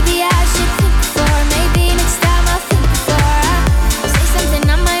maybe I should think before. Maybe next time I'll think before I say something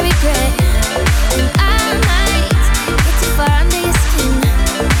I might regret. And I might get too far under your skin.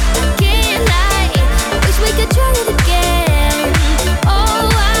 I can't lie, I wish we could try it again. Oh,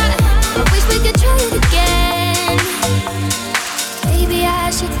 I wish we could try it again. Maybe I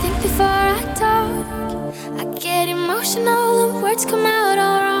should think before I talk. I get emotional and words come out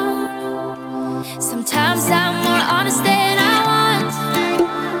all wrong. Sometimes I'm more honest than I want.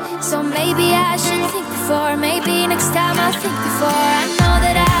 So maybe I should think before. Maybe next time I'll think before. I know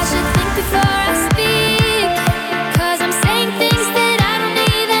that I should think before I speak. 'Cause I'm saying things that I don't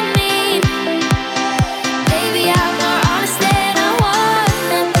even mean. Maybe I'm more honest than I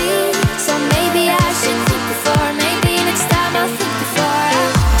wanna be. So maybe I should think before. Maybe next time I'll think before I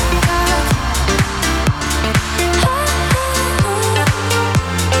talk.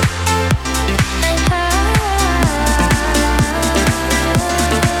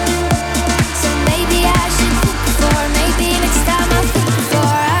 So maybe I should think before. Maybe next time I'll think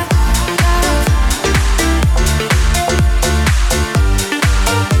before I talk.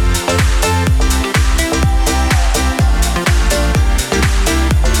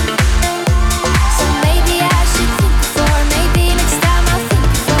 So maybe I should think before. Maybe next time I'll think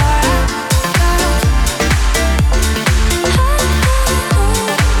before I talk.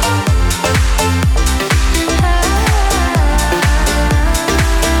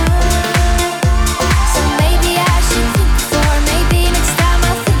 So maybe I should think before. Maybe next time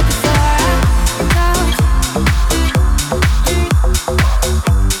I'll think before I talk.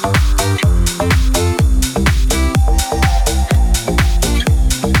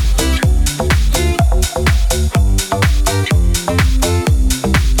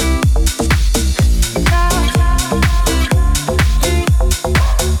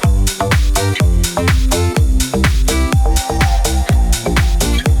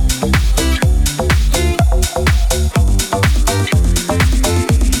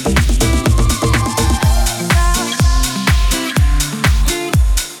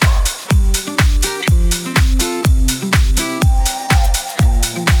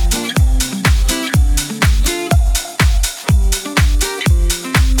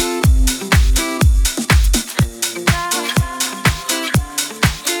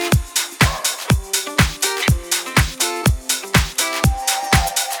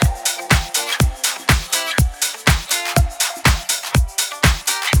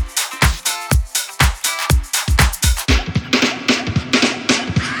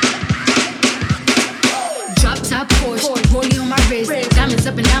 Drop top Porsche, rollie on my wrist, diamonds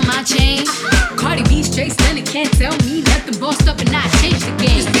up and down my chain. Cardi B straight stunning, can't tell me nothing. Bossed up and I changed the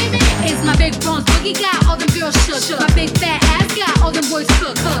game. It's my big bronze boogie got all them girls shook. My big fat ass got all them boys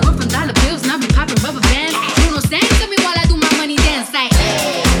cooked. We're from dollar bills and I be popping rubber bands. You know, stand to me while I do my money dance like.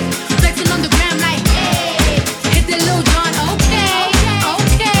 Flexing on the gram like. Hit the Lil Jon, okay,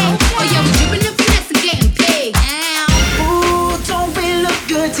 okay. Oh yeah, we dripping and finesse and getting paid. Ooh, don't we look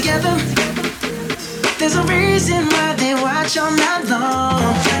good together? There's a reason why they watch all night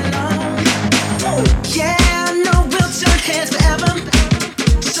long.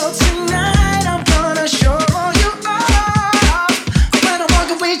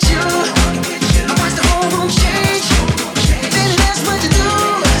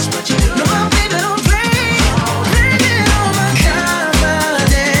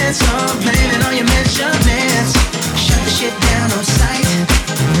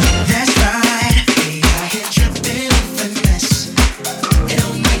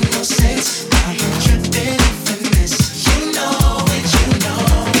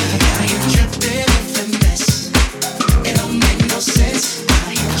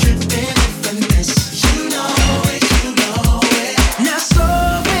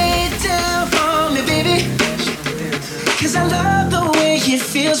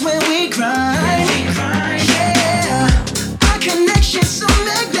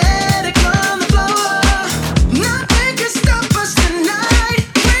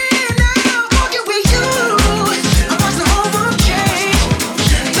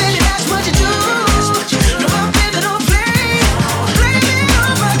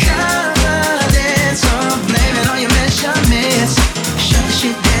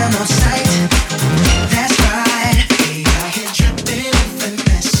 them out sight. That's right. Hey, out here dripping in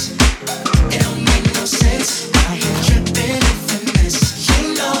finesse. It don't make no sense. Out here dripping in finesse. You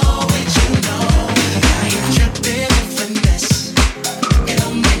know it, you know it. Out here dripping in finesse. It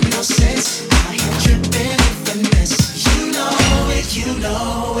don't make no sense. Out here dripping in finesse. You know it, you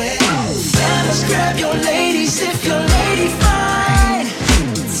know it. Fellas, grab your ladies if your lady fine.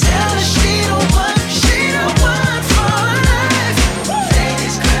 Tell her she the one for life.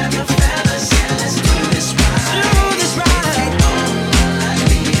 Ladies, grab your fellas.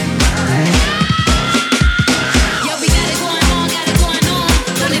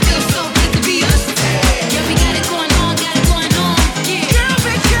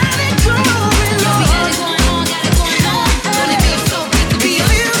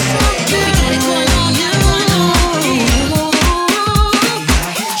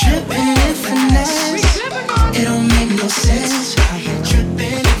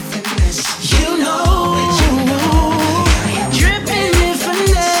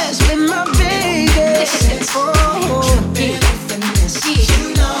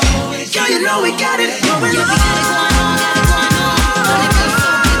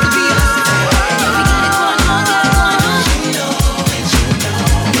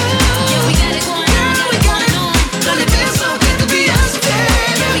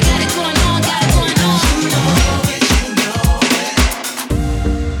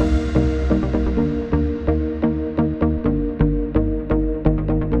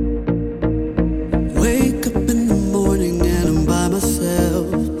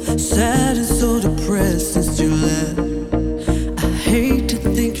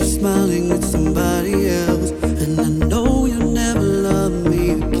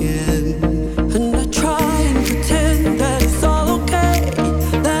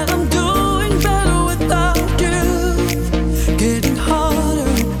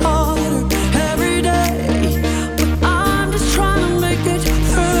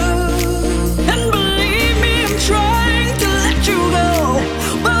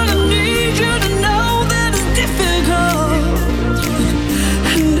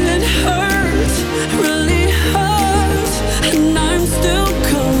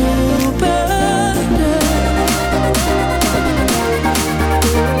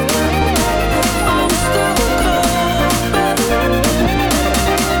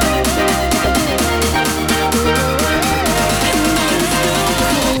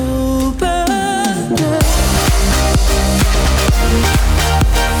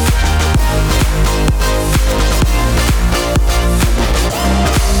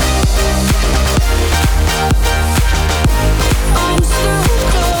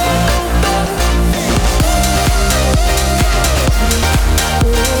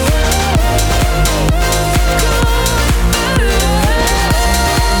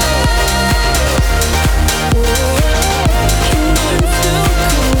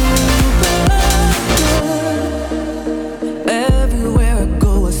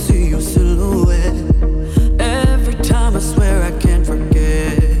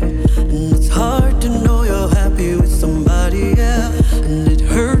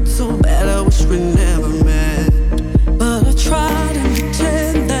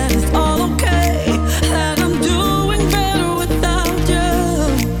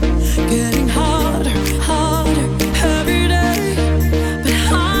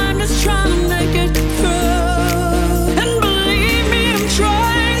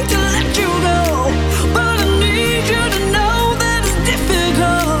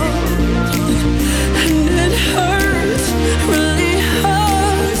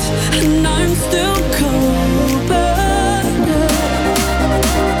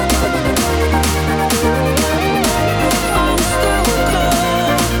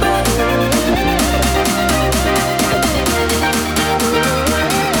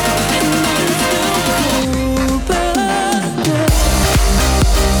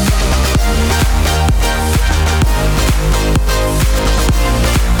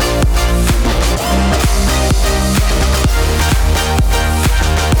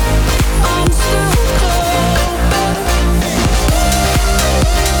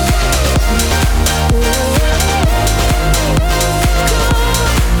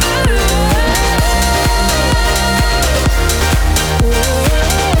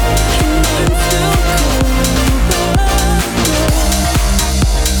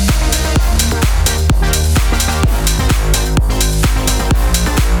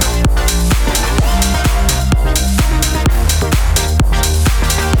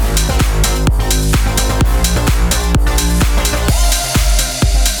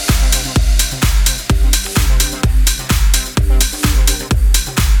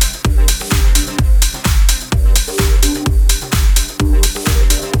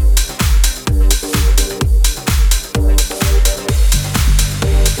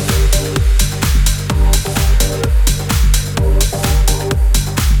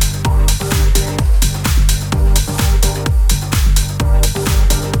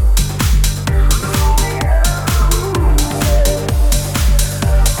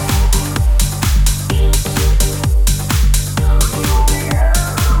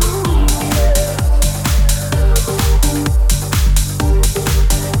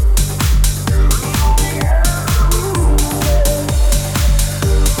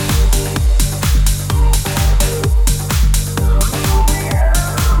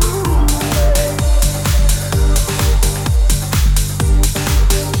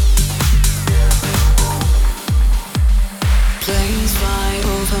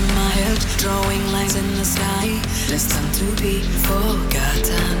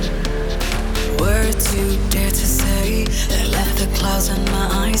 you dare to say that left the clouds in my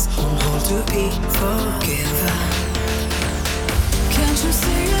eyes on hold to be forgiven? Can't you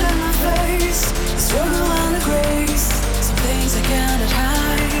see it in my face? The struggle and the grace, some things I cannot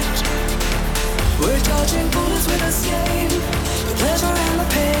hide. We're dodging bullets with escape. The pleasure and the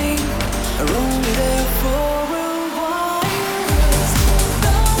pain are only there for a while.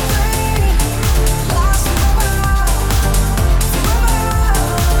 Nothing lasts forever.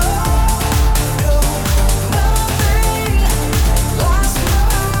 No, nothing lasts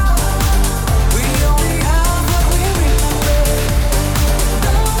forever. We only have what we remember.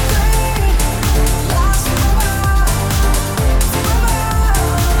 Nothing lasts forever.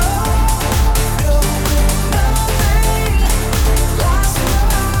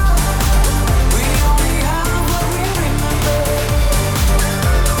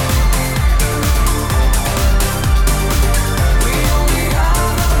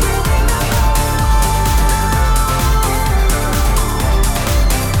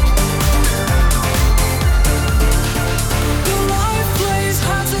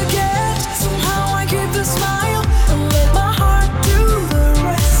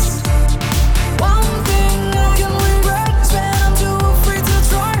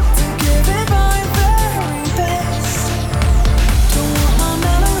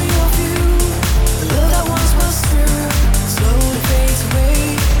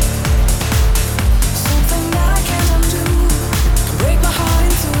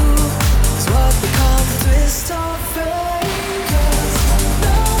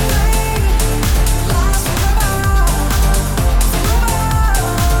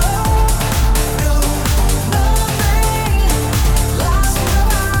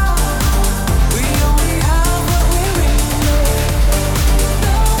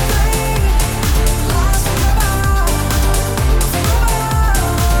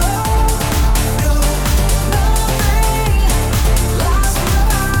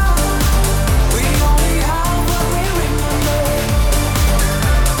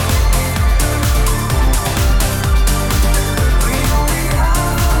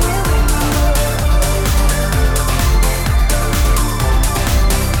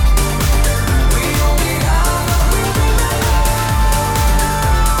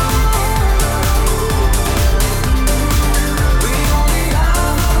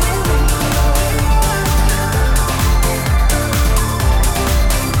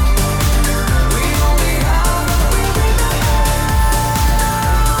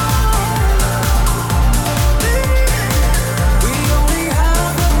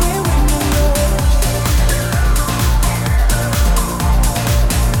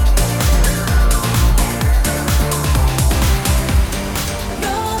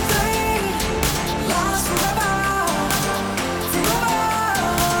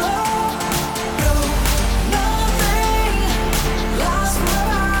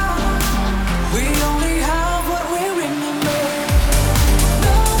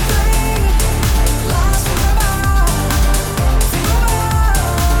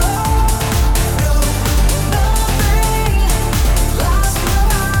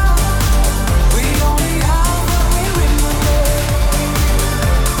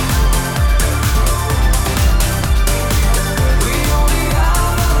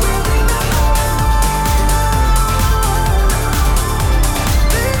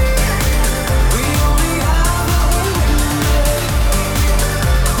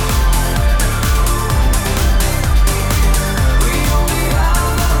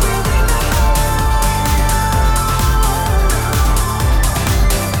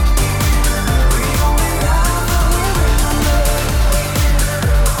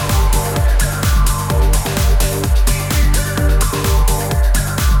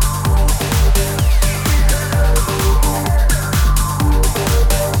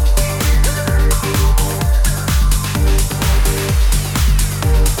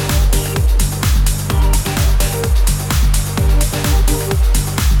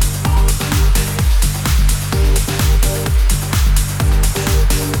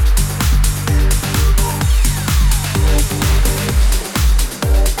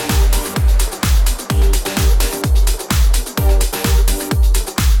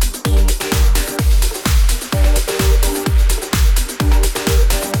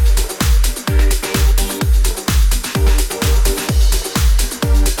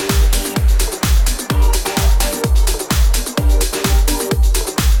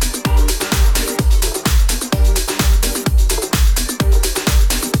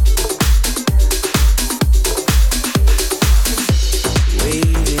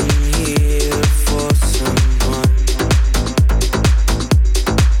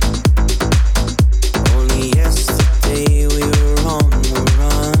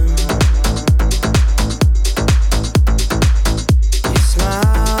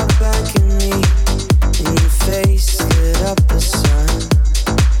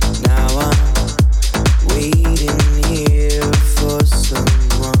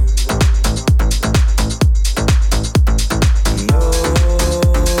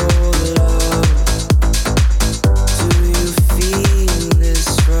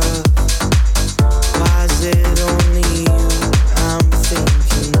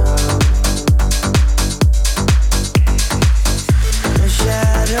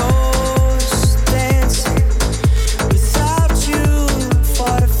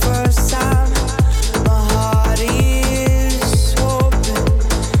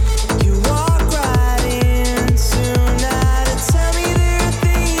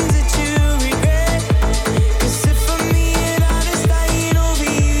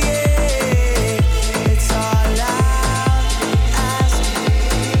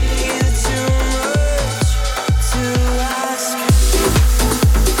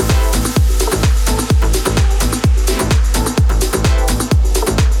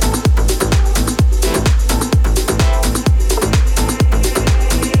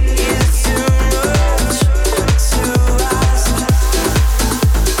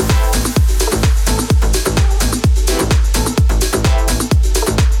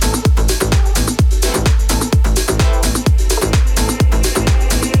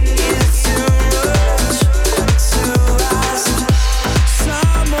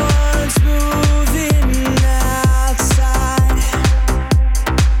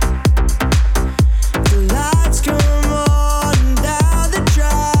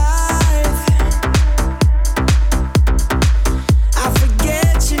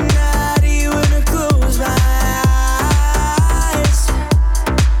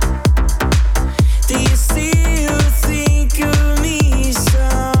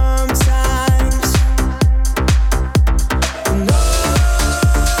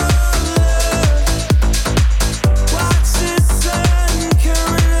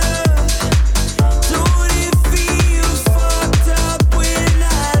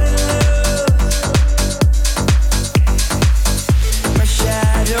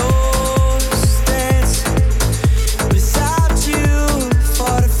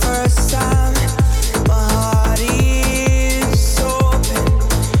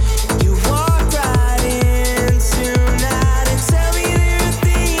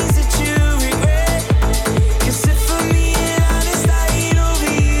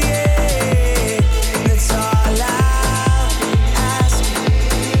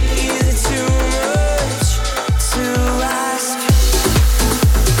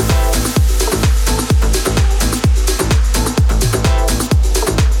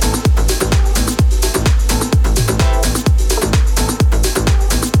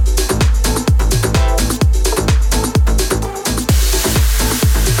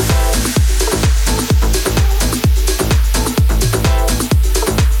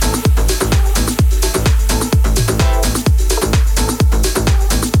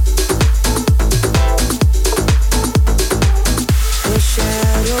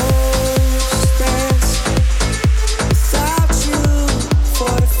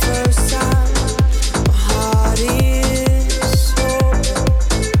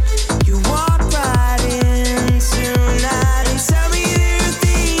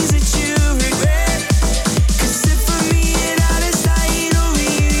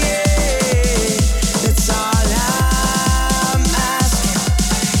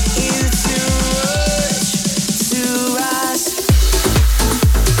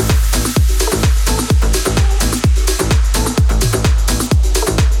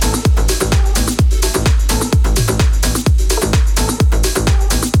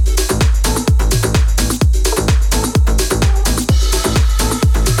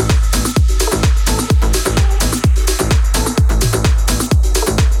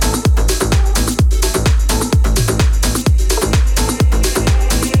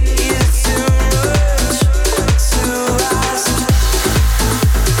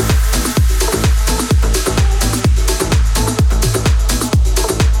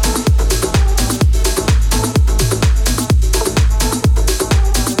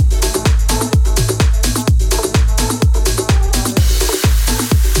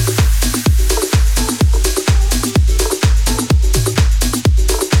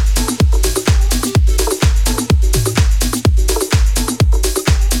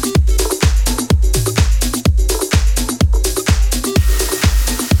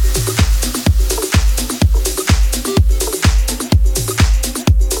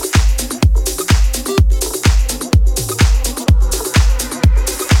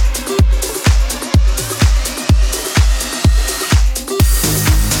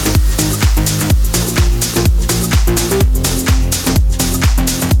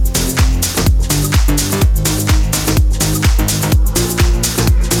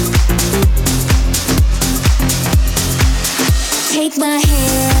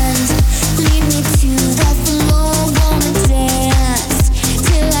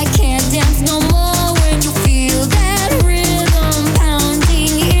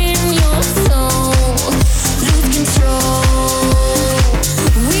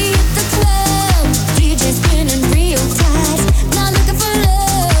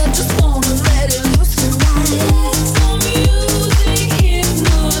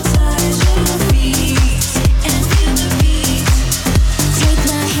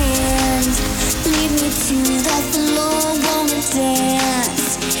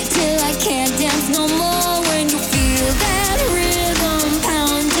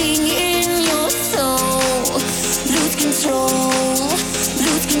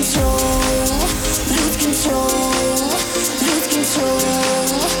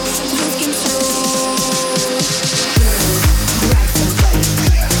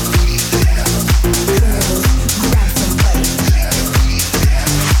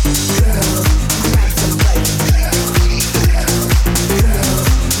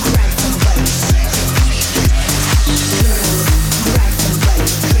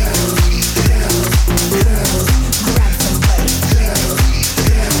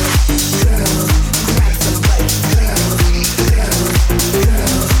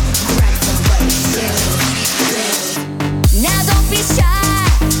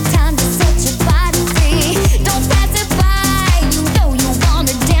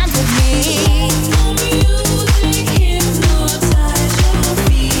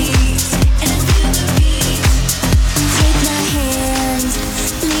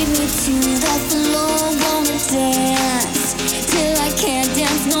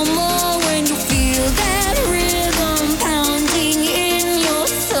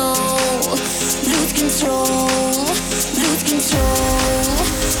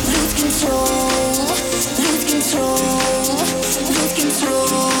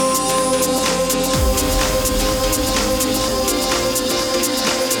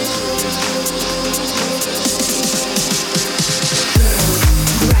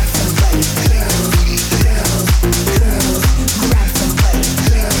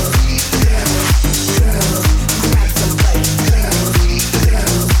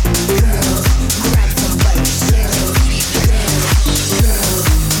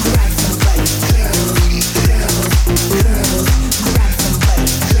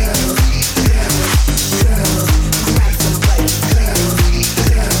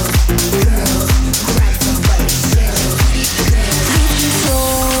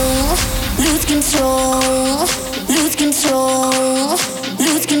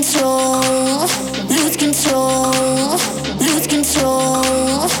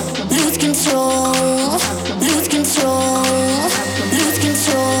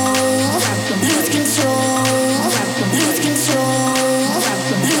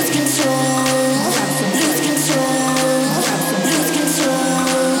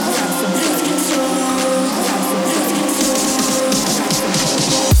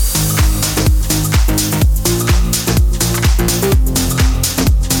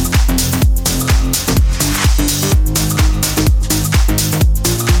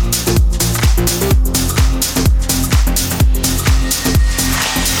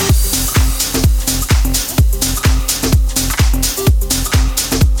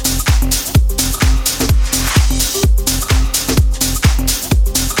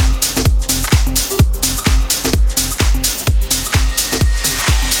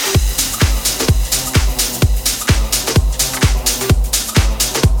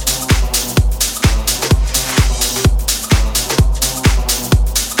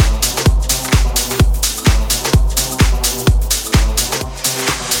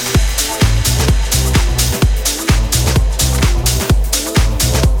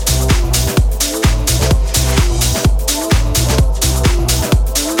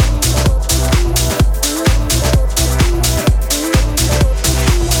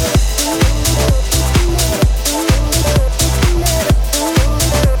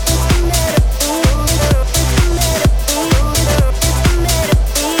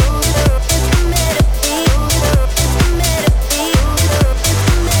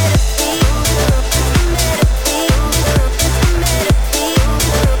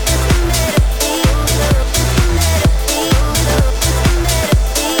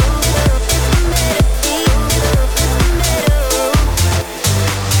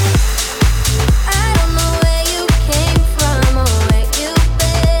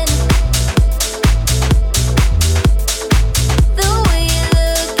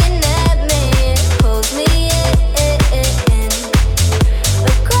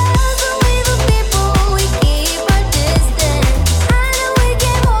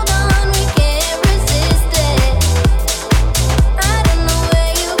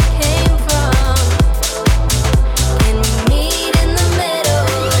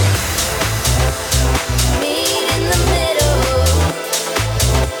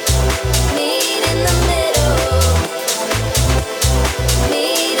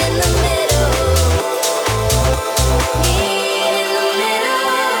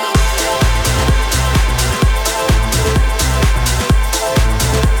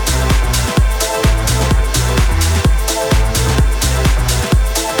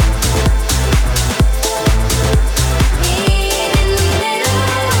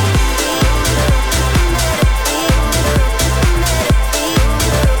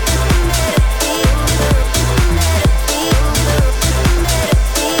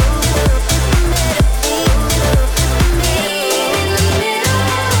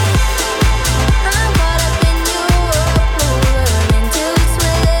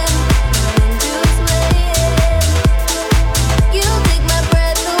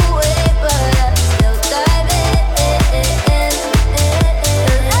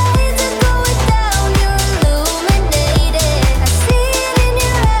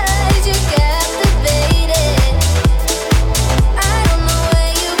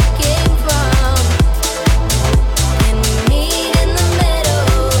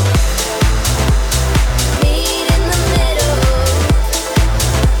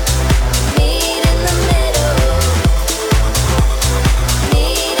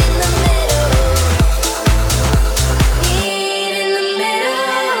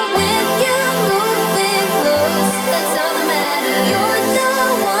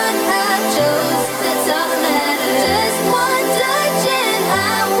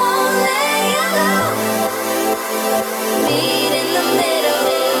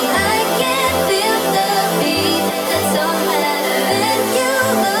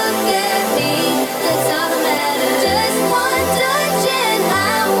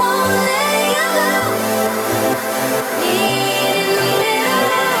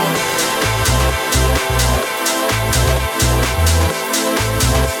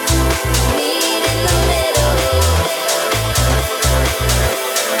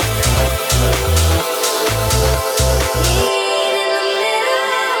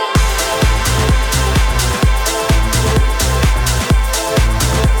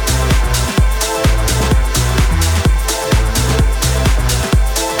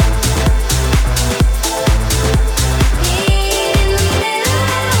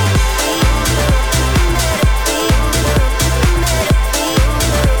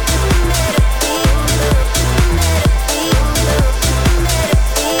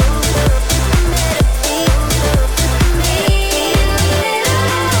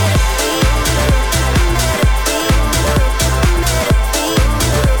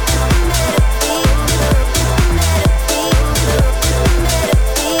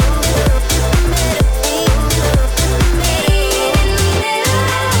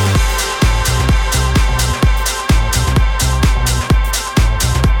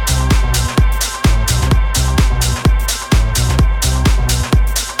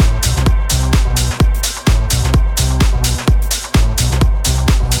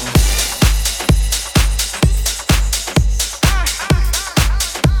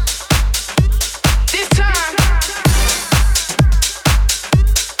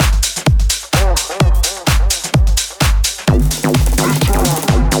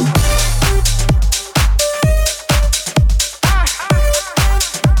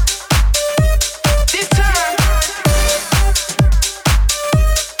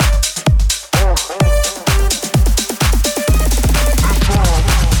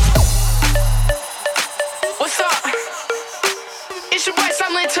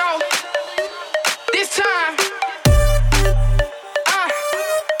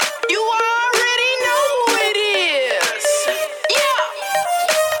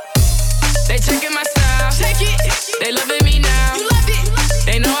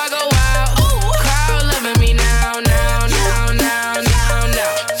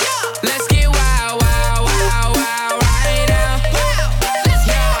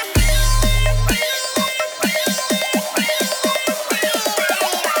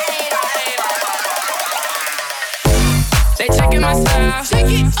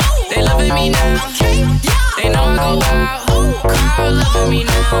 They loving me now. They know I go wild. Crowd loving me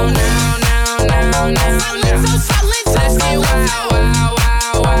now, now, now, now, now, now. Let's get wild, wild,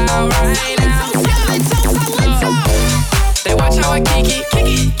 wild, wild right now. They watch how I kick it.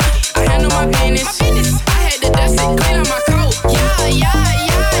 I handle my business. I had to dust it, clean up my coat. Yeah, yeah,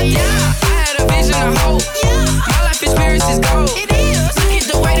 yeah, yeah. I had a vision of hope. My life experience is gold. Look at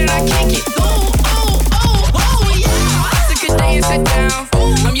the way that I kick it. I took a day and sat down.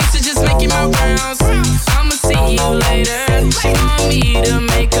 I'm used to just making my rounds. I'ma see you later. She want me to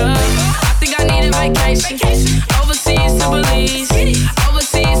make up. I think I need a vacation. Overseas to Belize.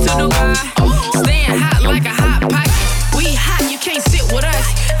 Overseas to Dubai. Staying hot like a hot pocket. We hot, you can't sit with us.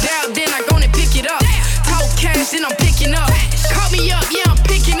 Down, then I gonna pick it up. Talk cash, then I'm picking up. Call me up, yeah, I'm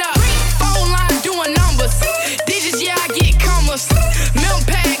picking up. Phone line doing numbers. Digits, yeah, I get commas. Mem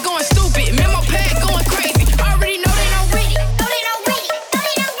pad going stupid. Memo pad going crazy. Already know they don't read it.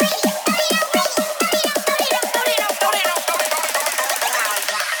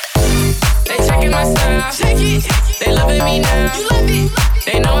 They checking my style. They loving me now. You love it.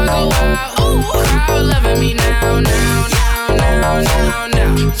 They know I go wild. Crowd loving me now, now, now, now, now,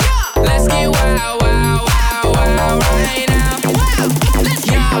 now. Let's get wild, wild, wild, wild right now.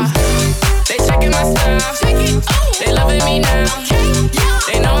 Yeah. They checking my style. They loving me now.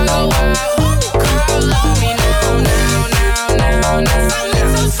 They know I go wild. Crowd loving me now, now, now, now, now, now.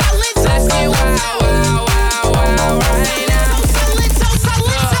 Let's get wild, wild, wild, wild right now.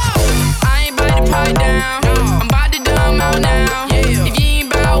 I ain't bout to pipe down. I'm bout to dumb out now. If you ain't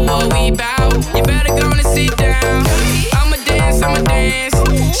bout what we bout, you better go and sit down. I'ma dance.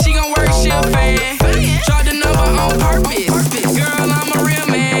 She gon' work, she a fan. Draw the number on purpose. Girl, I'm a real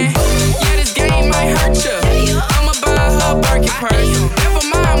man. Yeah, this game might hurt ya. I'ma buy her a Birkin purse. Never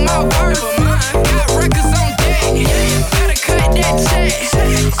mind my worth. Got records on deck. Better cut that check.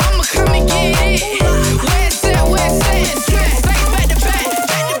 I'ma come and get it. Where's that? States back to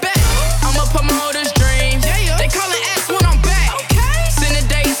back. I'ma promote this dream. They callin' ass when I'm back. Send a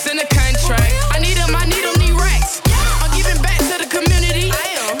date, send a contract. I need them, need racks. I'm giving back to the community.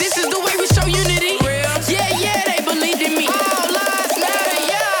 This is the way we show unity. Yeah, they believed in me. All lives matter,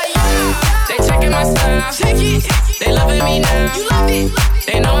 yeah. They checking my style. They loving me now. You love it.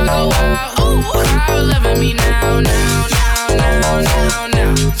 They know I go wild. Crowd loving me now, now, now, now, now,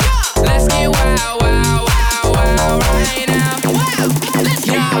 now. Let's get wild, wild, wild, wild right now.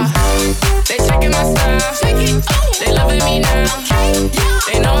 Yeah. They checking my style. They loving me now.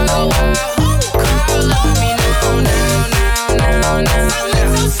 They know I go wild. Crowd loving me now, now, now, now, now, now.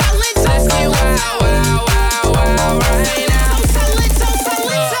 Let's get wild, wild, wild, wild right now.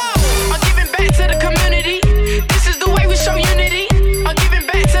 I'm giving back to the community. This is the way we show unity. I'm giving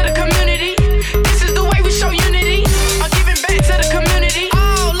back to the community. This is the way we show unity. I'm giving back to the community.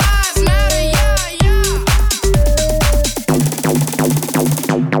 All lives matter, yeah, yeah.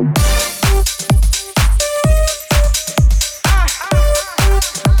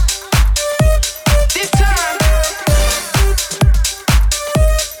 This time.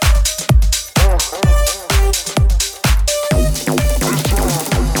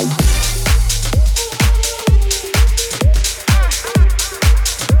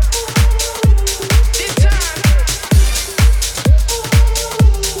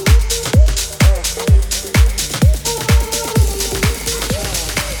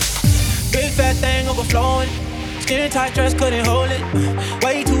 Big fat thing overflowing. Skin tight dress couldn't hold it.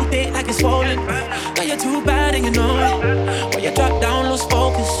 Way too thick like it's swollen. Now you're too bad and you know it. When you drop down, lose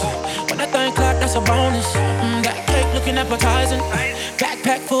focus. When that thing clap, that's a bonus. That cake looking appetizing.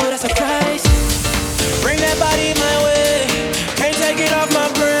 Backpack full, that's a price. Bring that body my way. Can't take it off my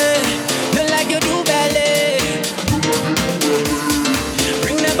brain. Look like you do ballet.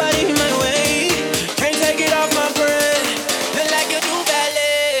 Bring that body my way. Can't take it off my brain. Look like you do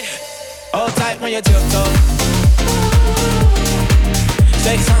ballet. Hold tight when you tiptoe.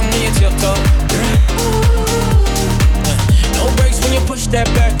 Say something when you tiptoe. No brakes when you push that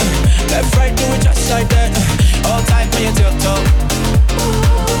back. Left, right, do it just like that. Hold tight when you tiptoe.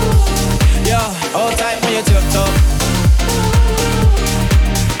 Yeah, hold tight when you tiptoe.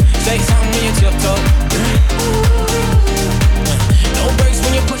 Say something when you tiptoe. No brakes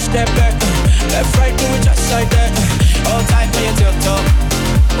when you push that back. Left, right, do it just like that. Hold tight when you tiptoe.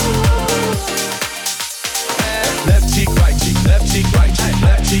 Left cheek, right cheek, left cheek, right cheek,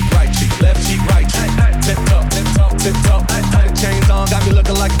 left cheek, right cheek, left cheek, right cheek. Tip top, tip top, tip top. Chains on, got me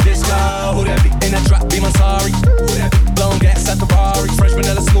looking like a disco. Who that be? In that drop, be my sorry. Who that be? Blown gas out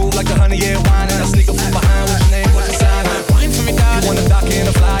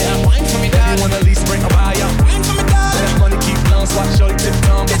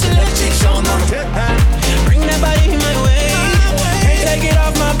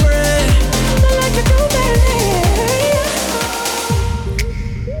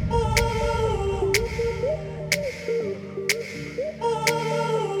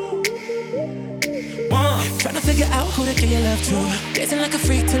figure out who to give your love to. Dancing like a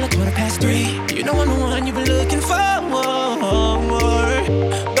freak till 3:15. You know I'm the one you've been looking for.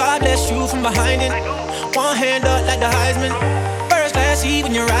 God bless you from behind it. One hand up like the Heisman. First class seat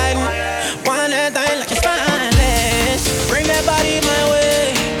when you're riding. One that thing like you're spineless. Bring that body my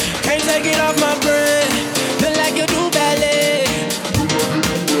way. Can't take it off my brain. Look like you do ballet.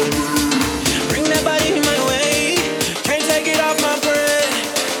 Bring that body my way. Can't take it off my brain.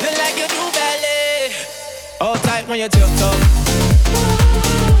 Look like you do ballet. Hold tight when you tiptoe.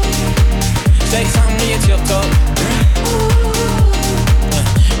 Say something when you tiptoe.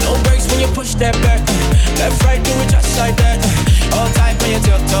 No brakes when you push that back. Left, right, do it just like that. Hold tight when you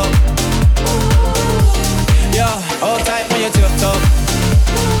tiptoe. Yeah, hold tight when you tiptoe.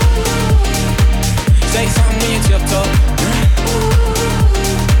 Say something when you tiptoe.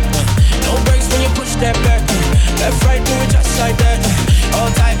 No brakes when you push that back. Left, right, do it just like that.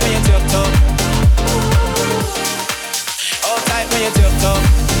 Hold tight when you tiptoe. Hold tight when you tiptoe.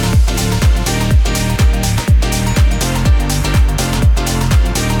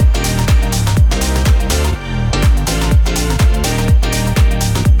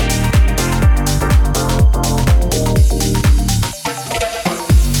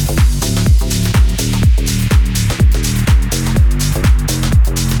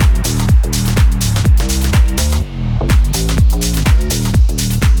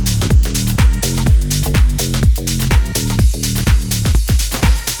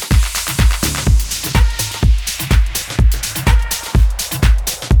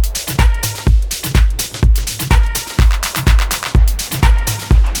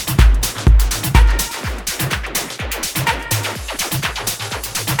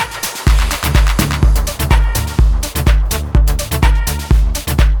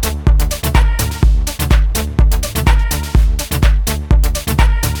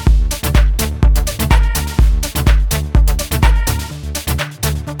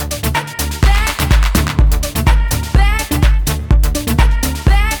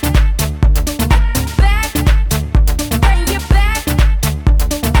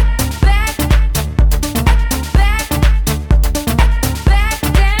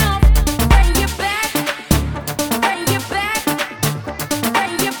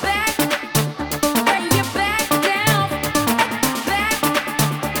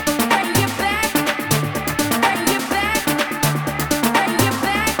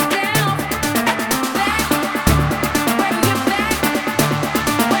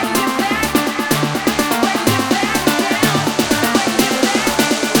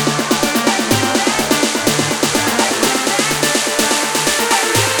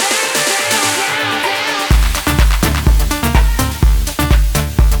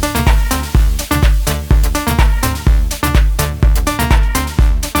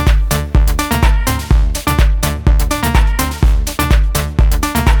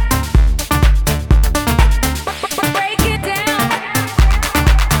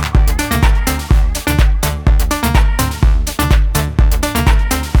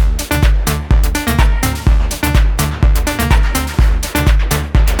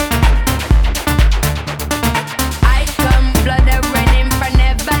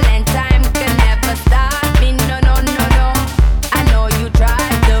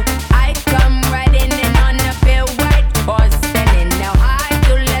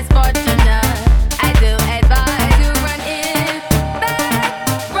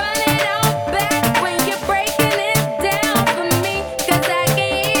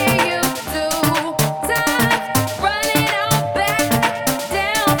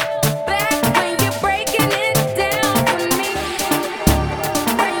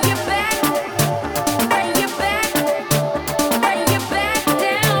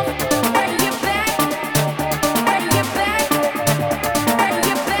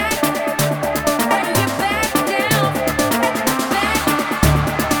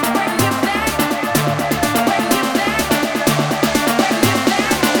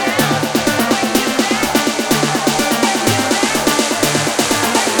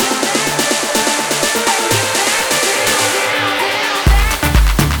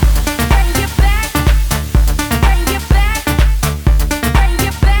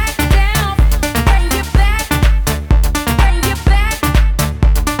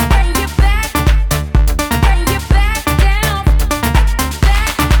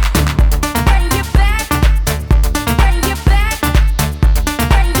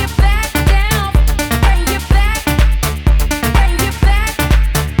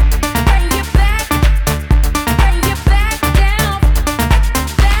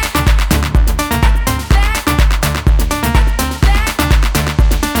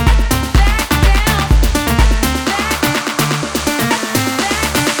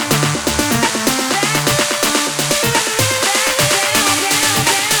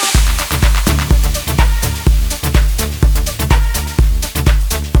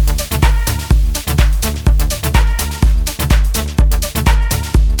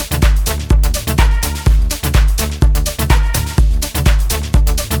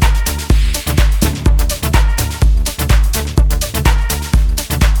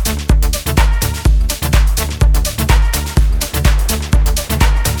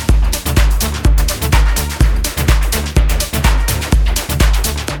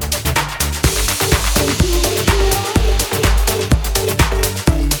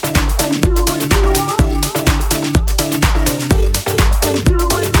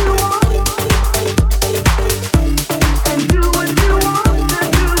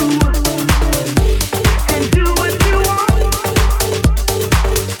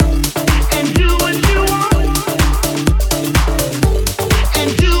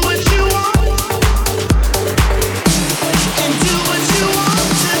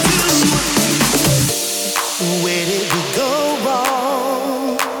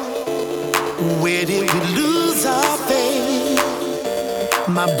 Where did we lose our faith?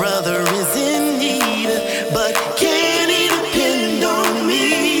 My brother is in need, but can he depend on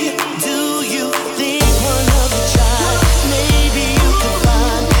me? Do you think one of you tried? Maybe you could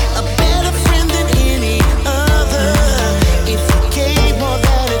find a better friend than any other. If you gave more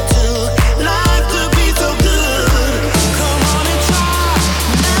than it took, life could be so good. Come on and try.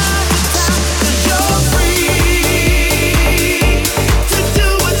 Now's the time, 'cause you're free to do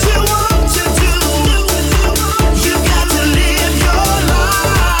what you want to do. You got to live your life.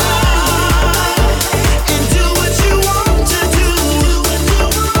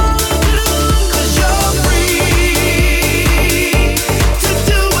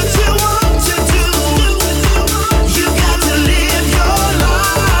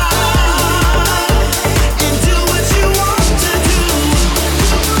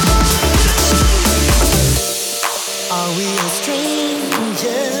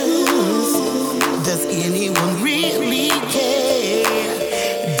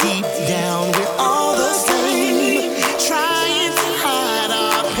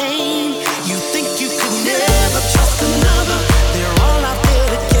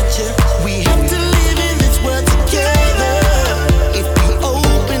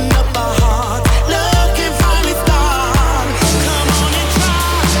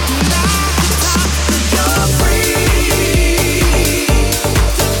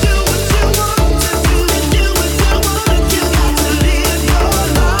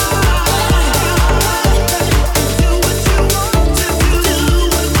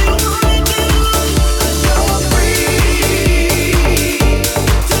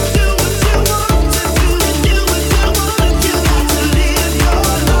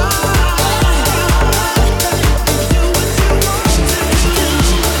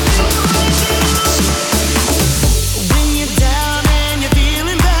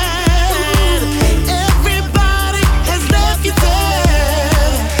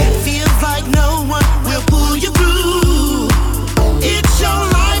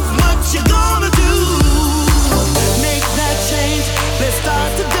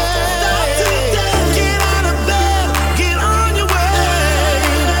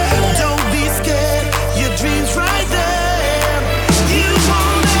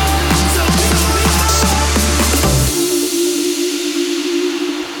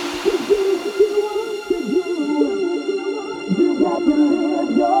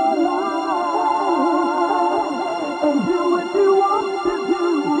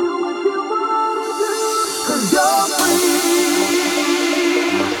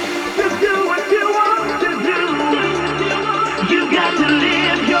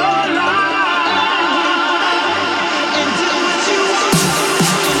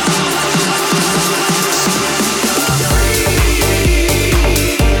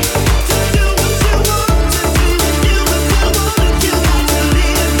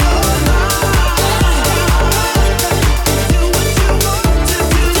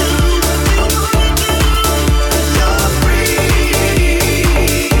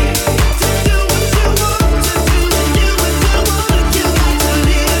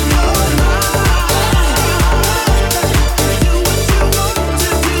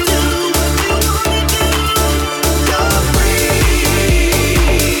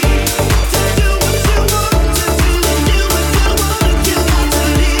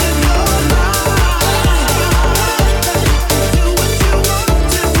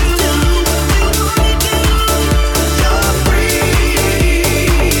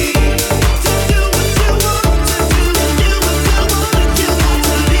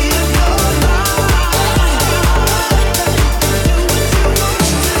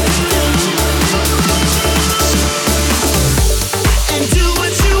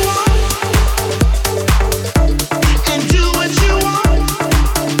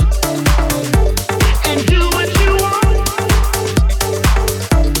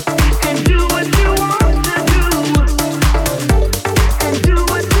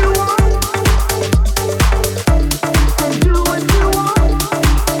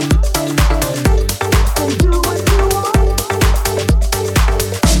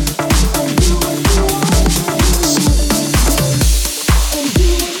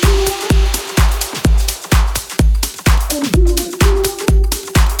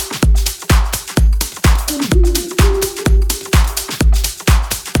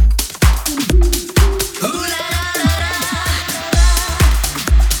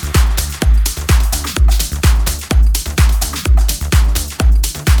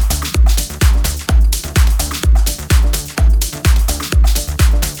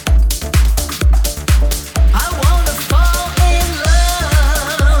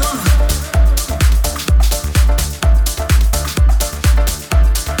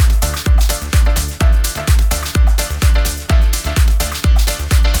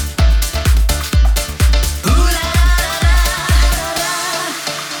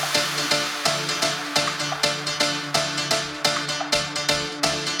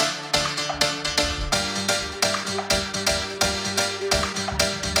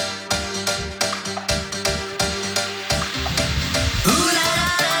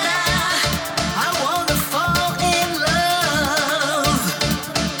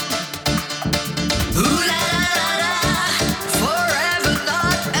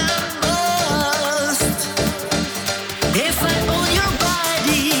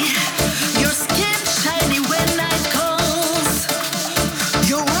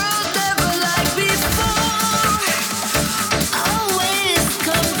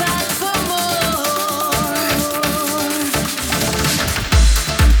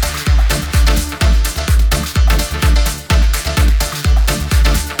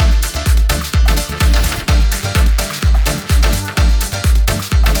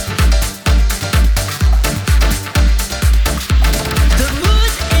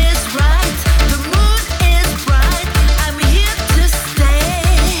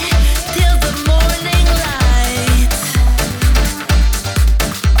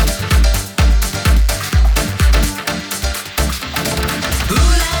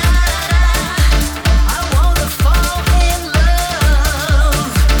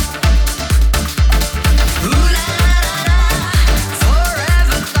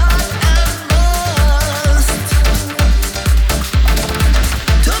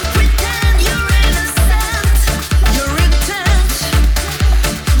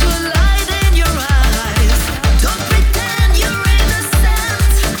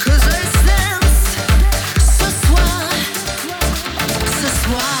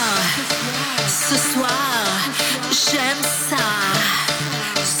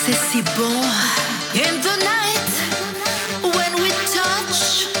 bon. In the night, when we touch,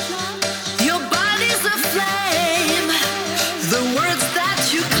 your body's a flame. The words that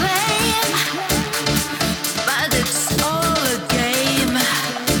you claim, but it's all a game.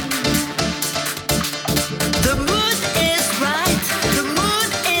 The mood is right, the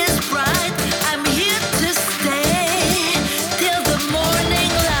mood is bright. I'm here to stay till the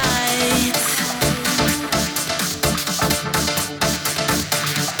morning light.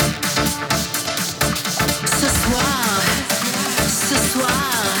 Ce soir,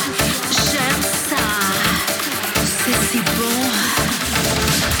 j'aime ça. C'est si bon.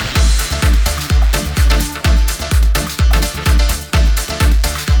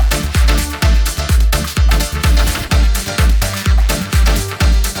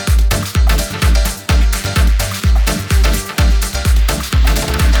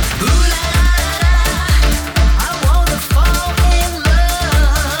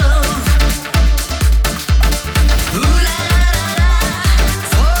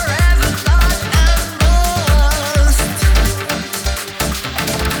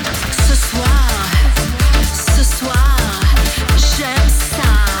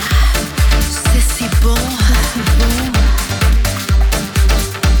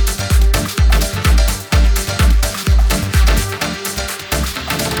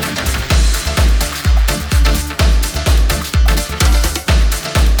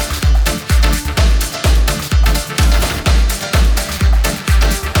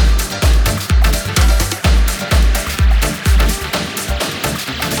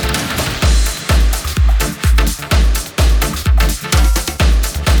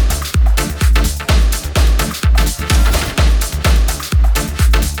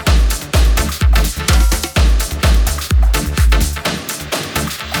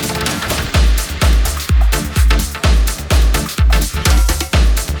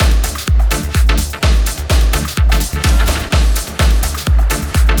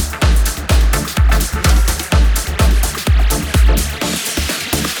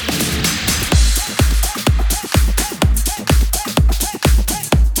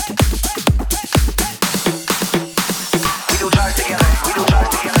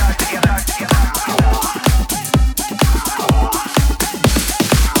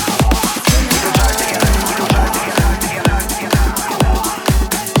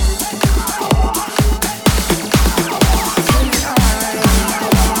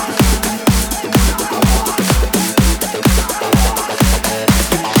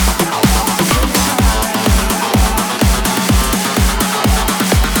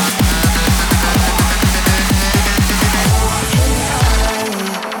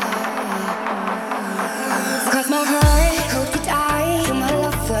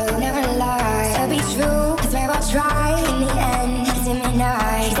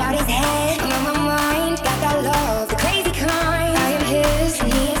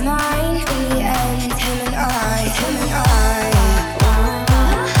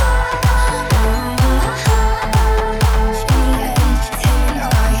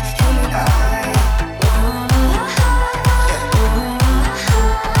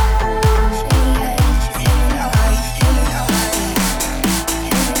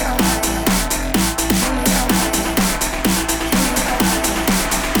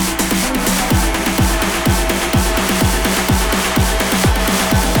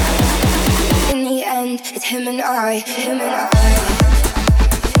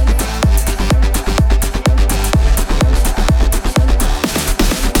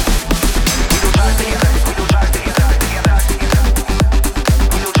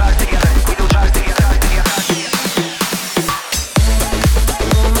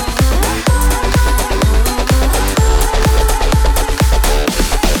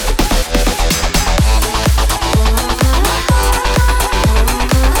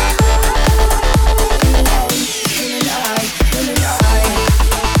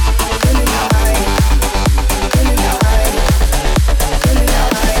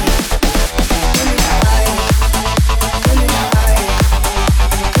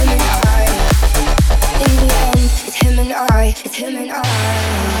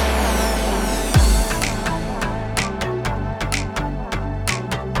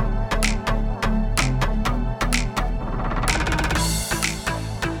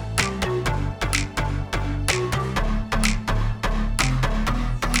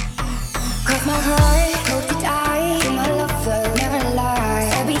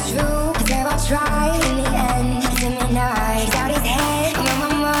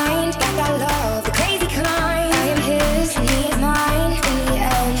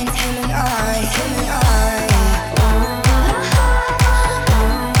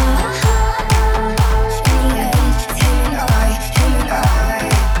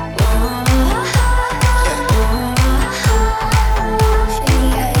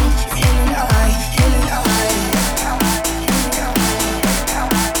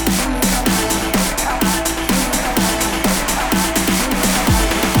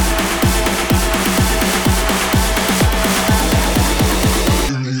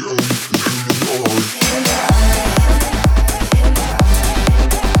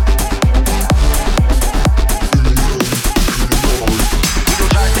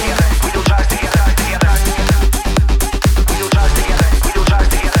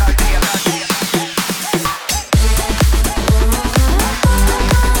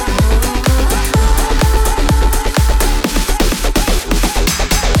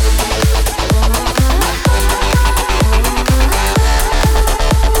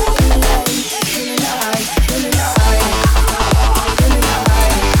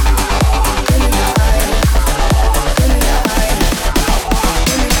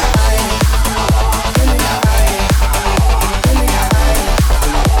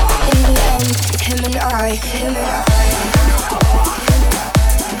 right.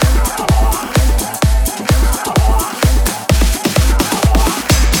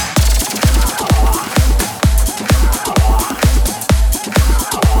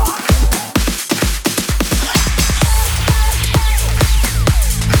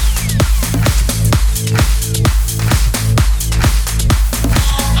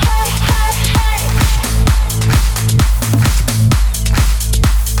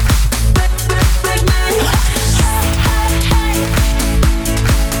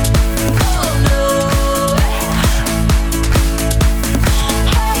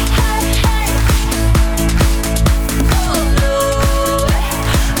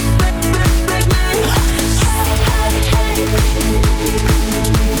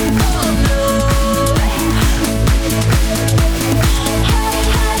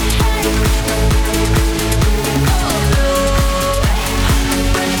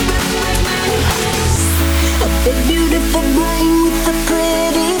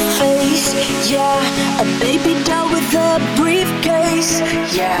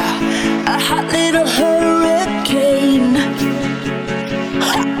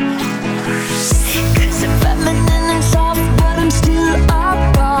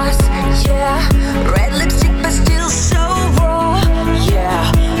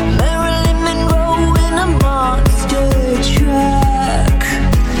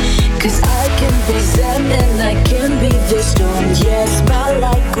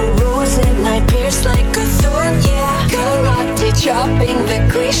 Chopping the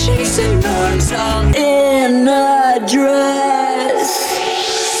cliches and norms all in a dress.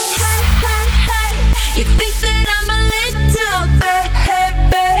 Hey, hey, hey, you think that I'm a little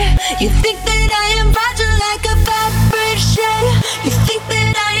baby? You think that I am fragile like a Fabergé? You think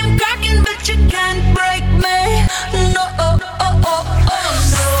that I am cracking but you can't break me? No, oh, oh, oh, oh,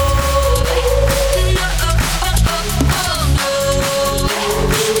 no. No, oh, oh, oh, oh, no.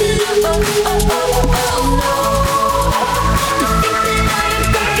 No, oh, oh, oh, oh, no.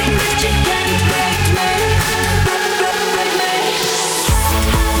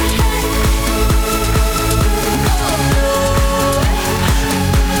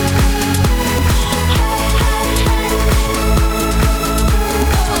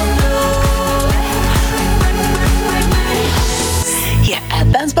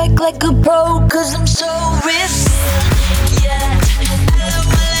 Bounce back like a pro, cause I'm so risky. Yeah, I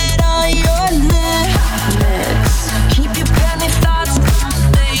will let all your limits. Keep your penny thoughts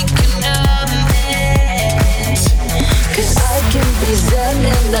thinking of it. Cause I can be zen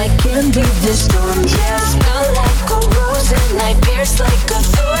and I can be the storm. Yeah, smell like a rose and I pierce like a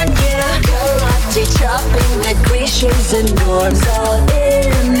thorn. Yeah, karate chopping the cliches and norms all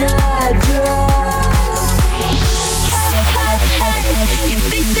in a dress. You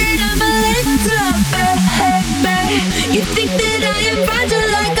think that I'm a little baby? You think that I am fragile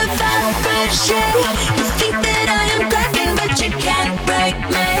like a Fabergé? You think that I am cracking but you can't break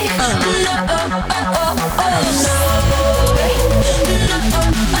me? No, oh, oh, oh, oh, no. No, oh,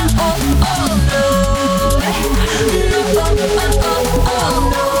 oh, oh, oh, no. No, oh, oh, oh, oh,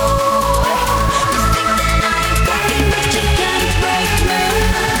 no. You think that I am cracking but you can't break me?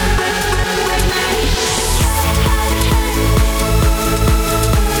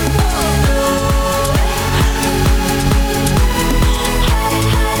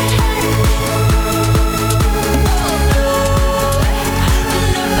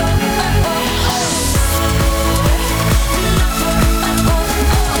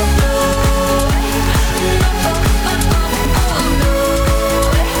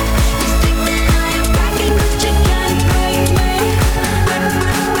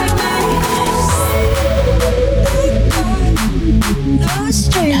 No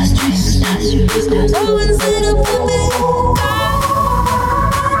stress. No one's in it for me.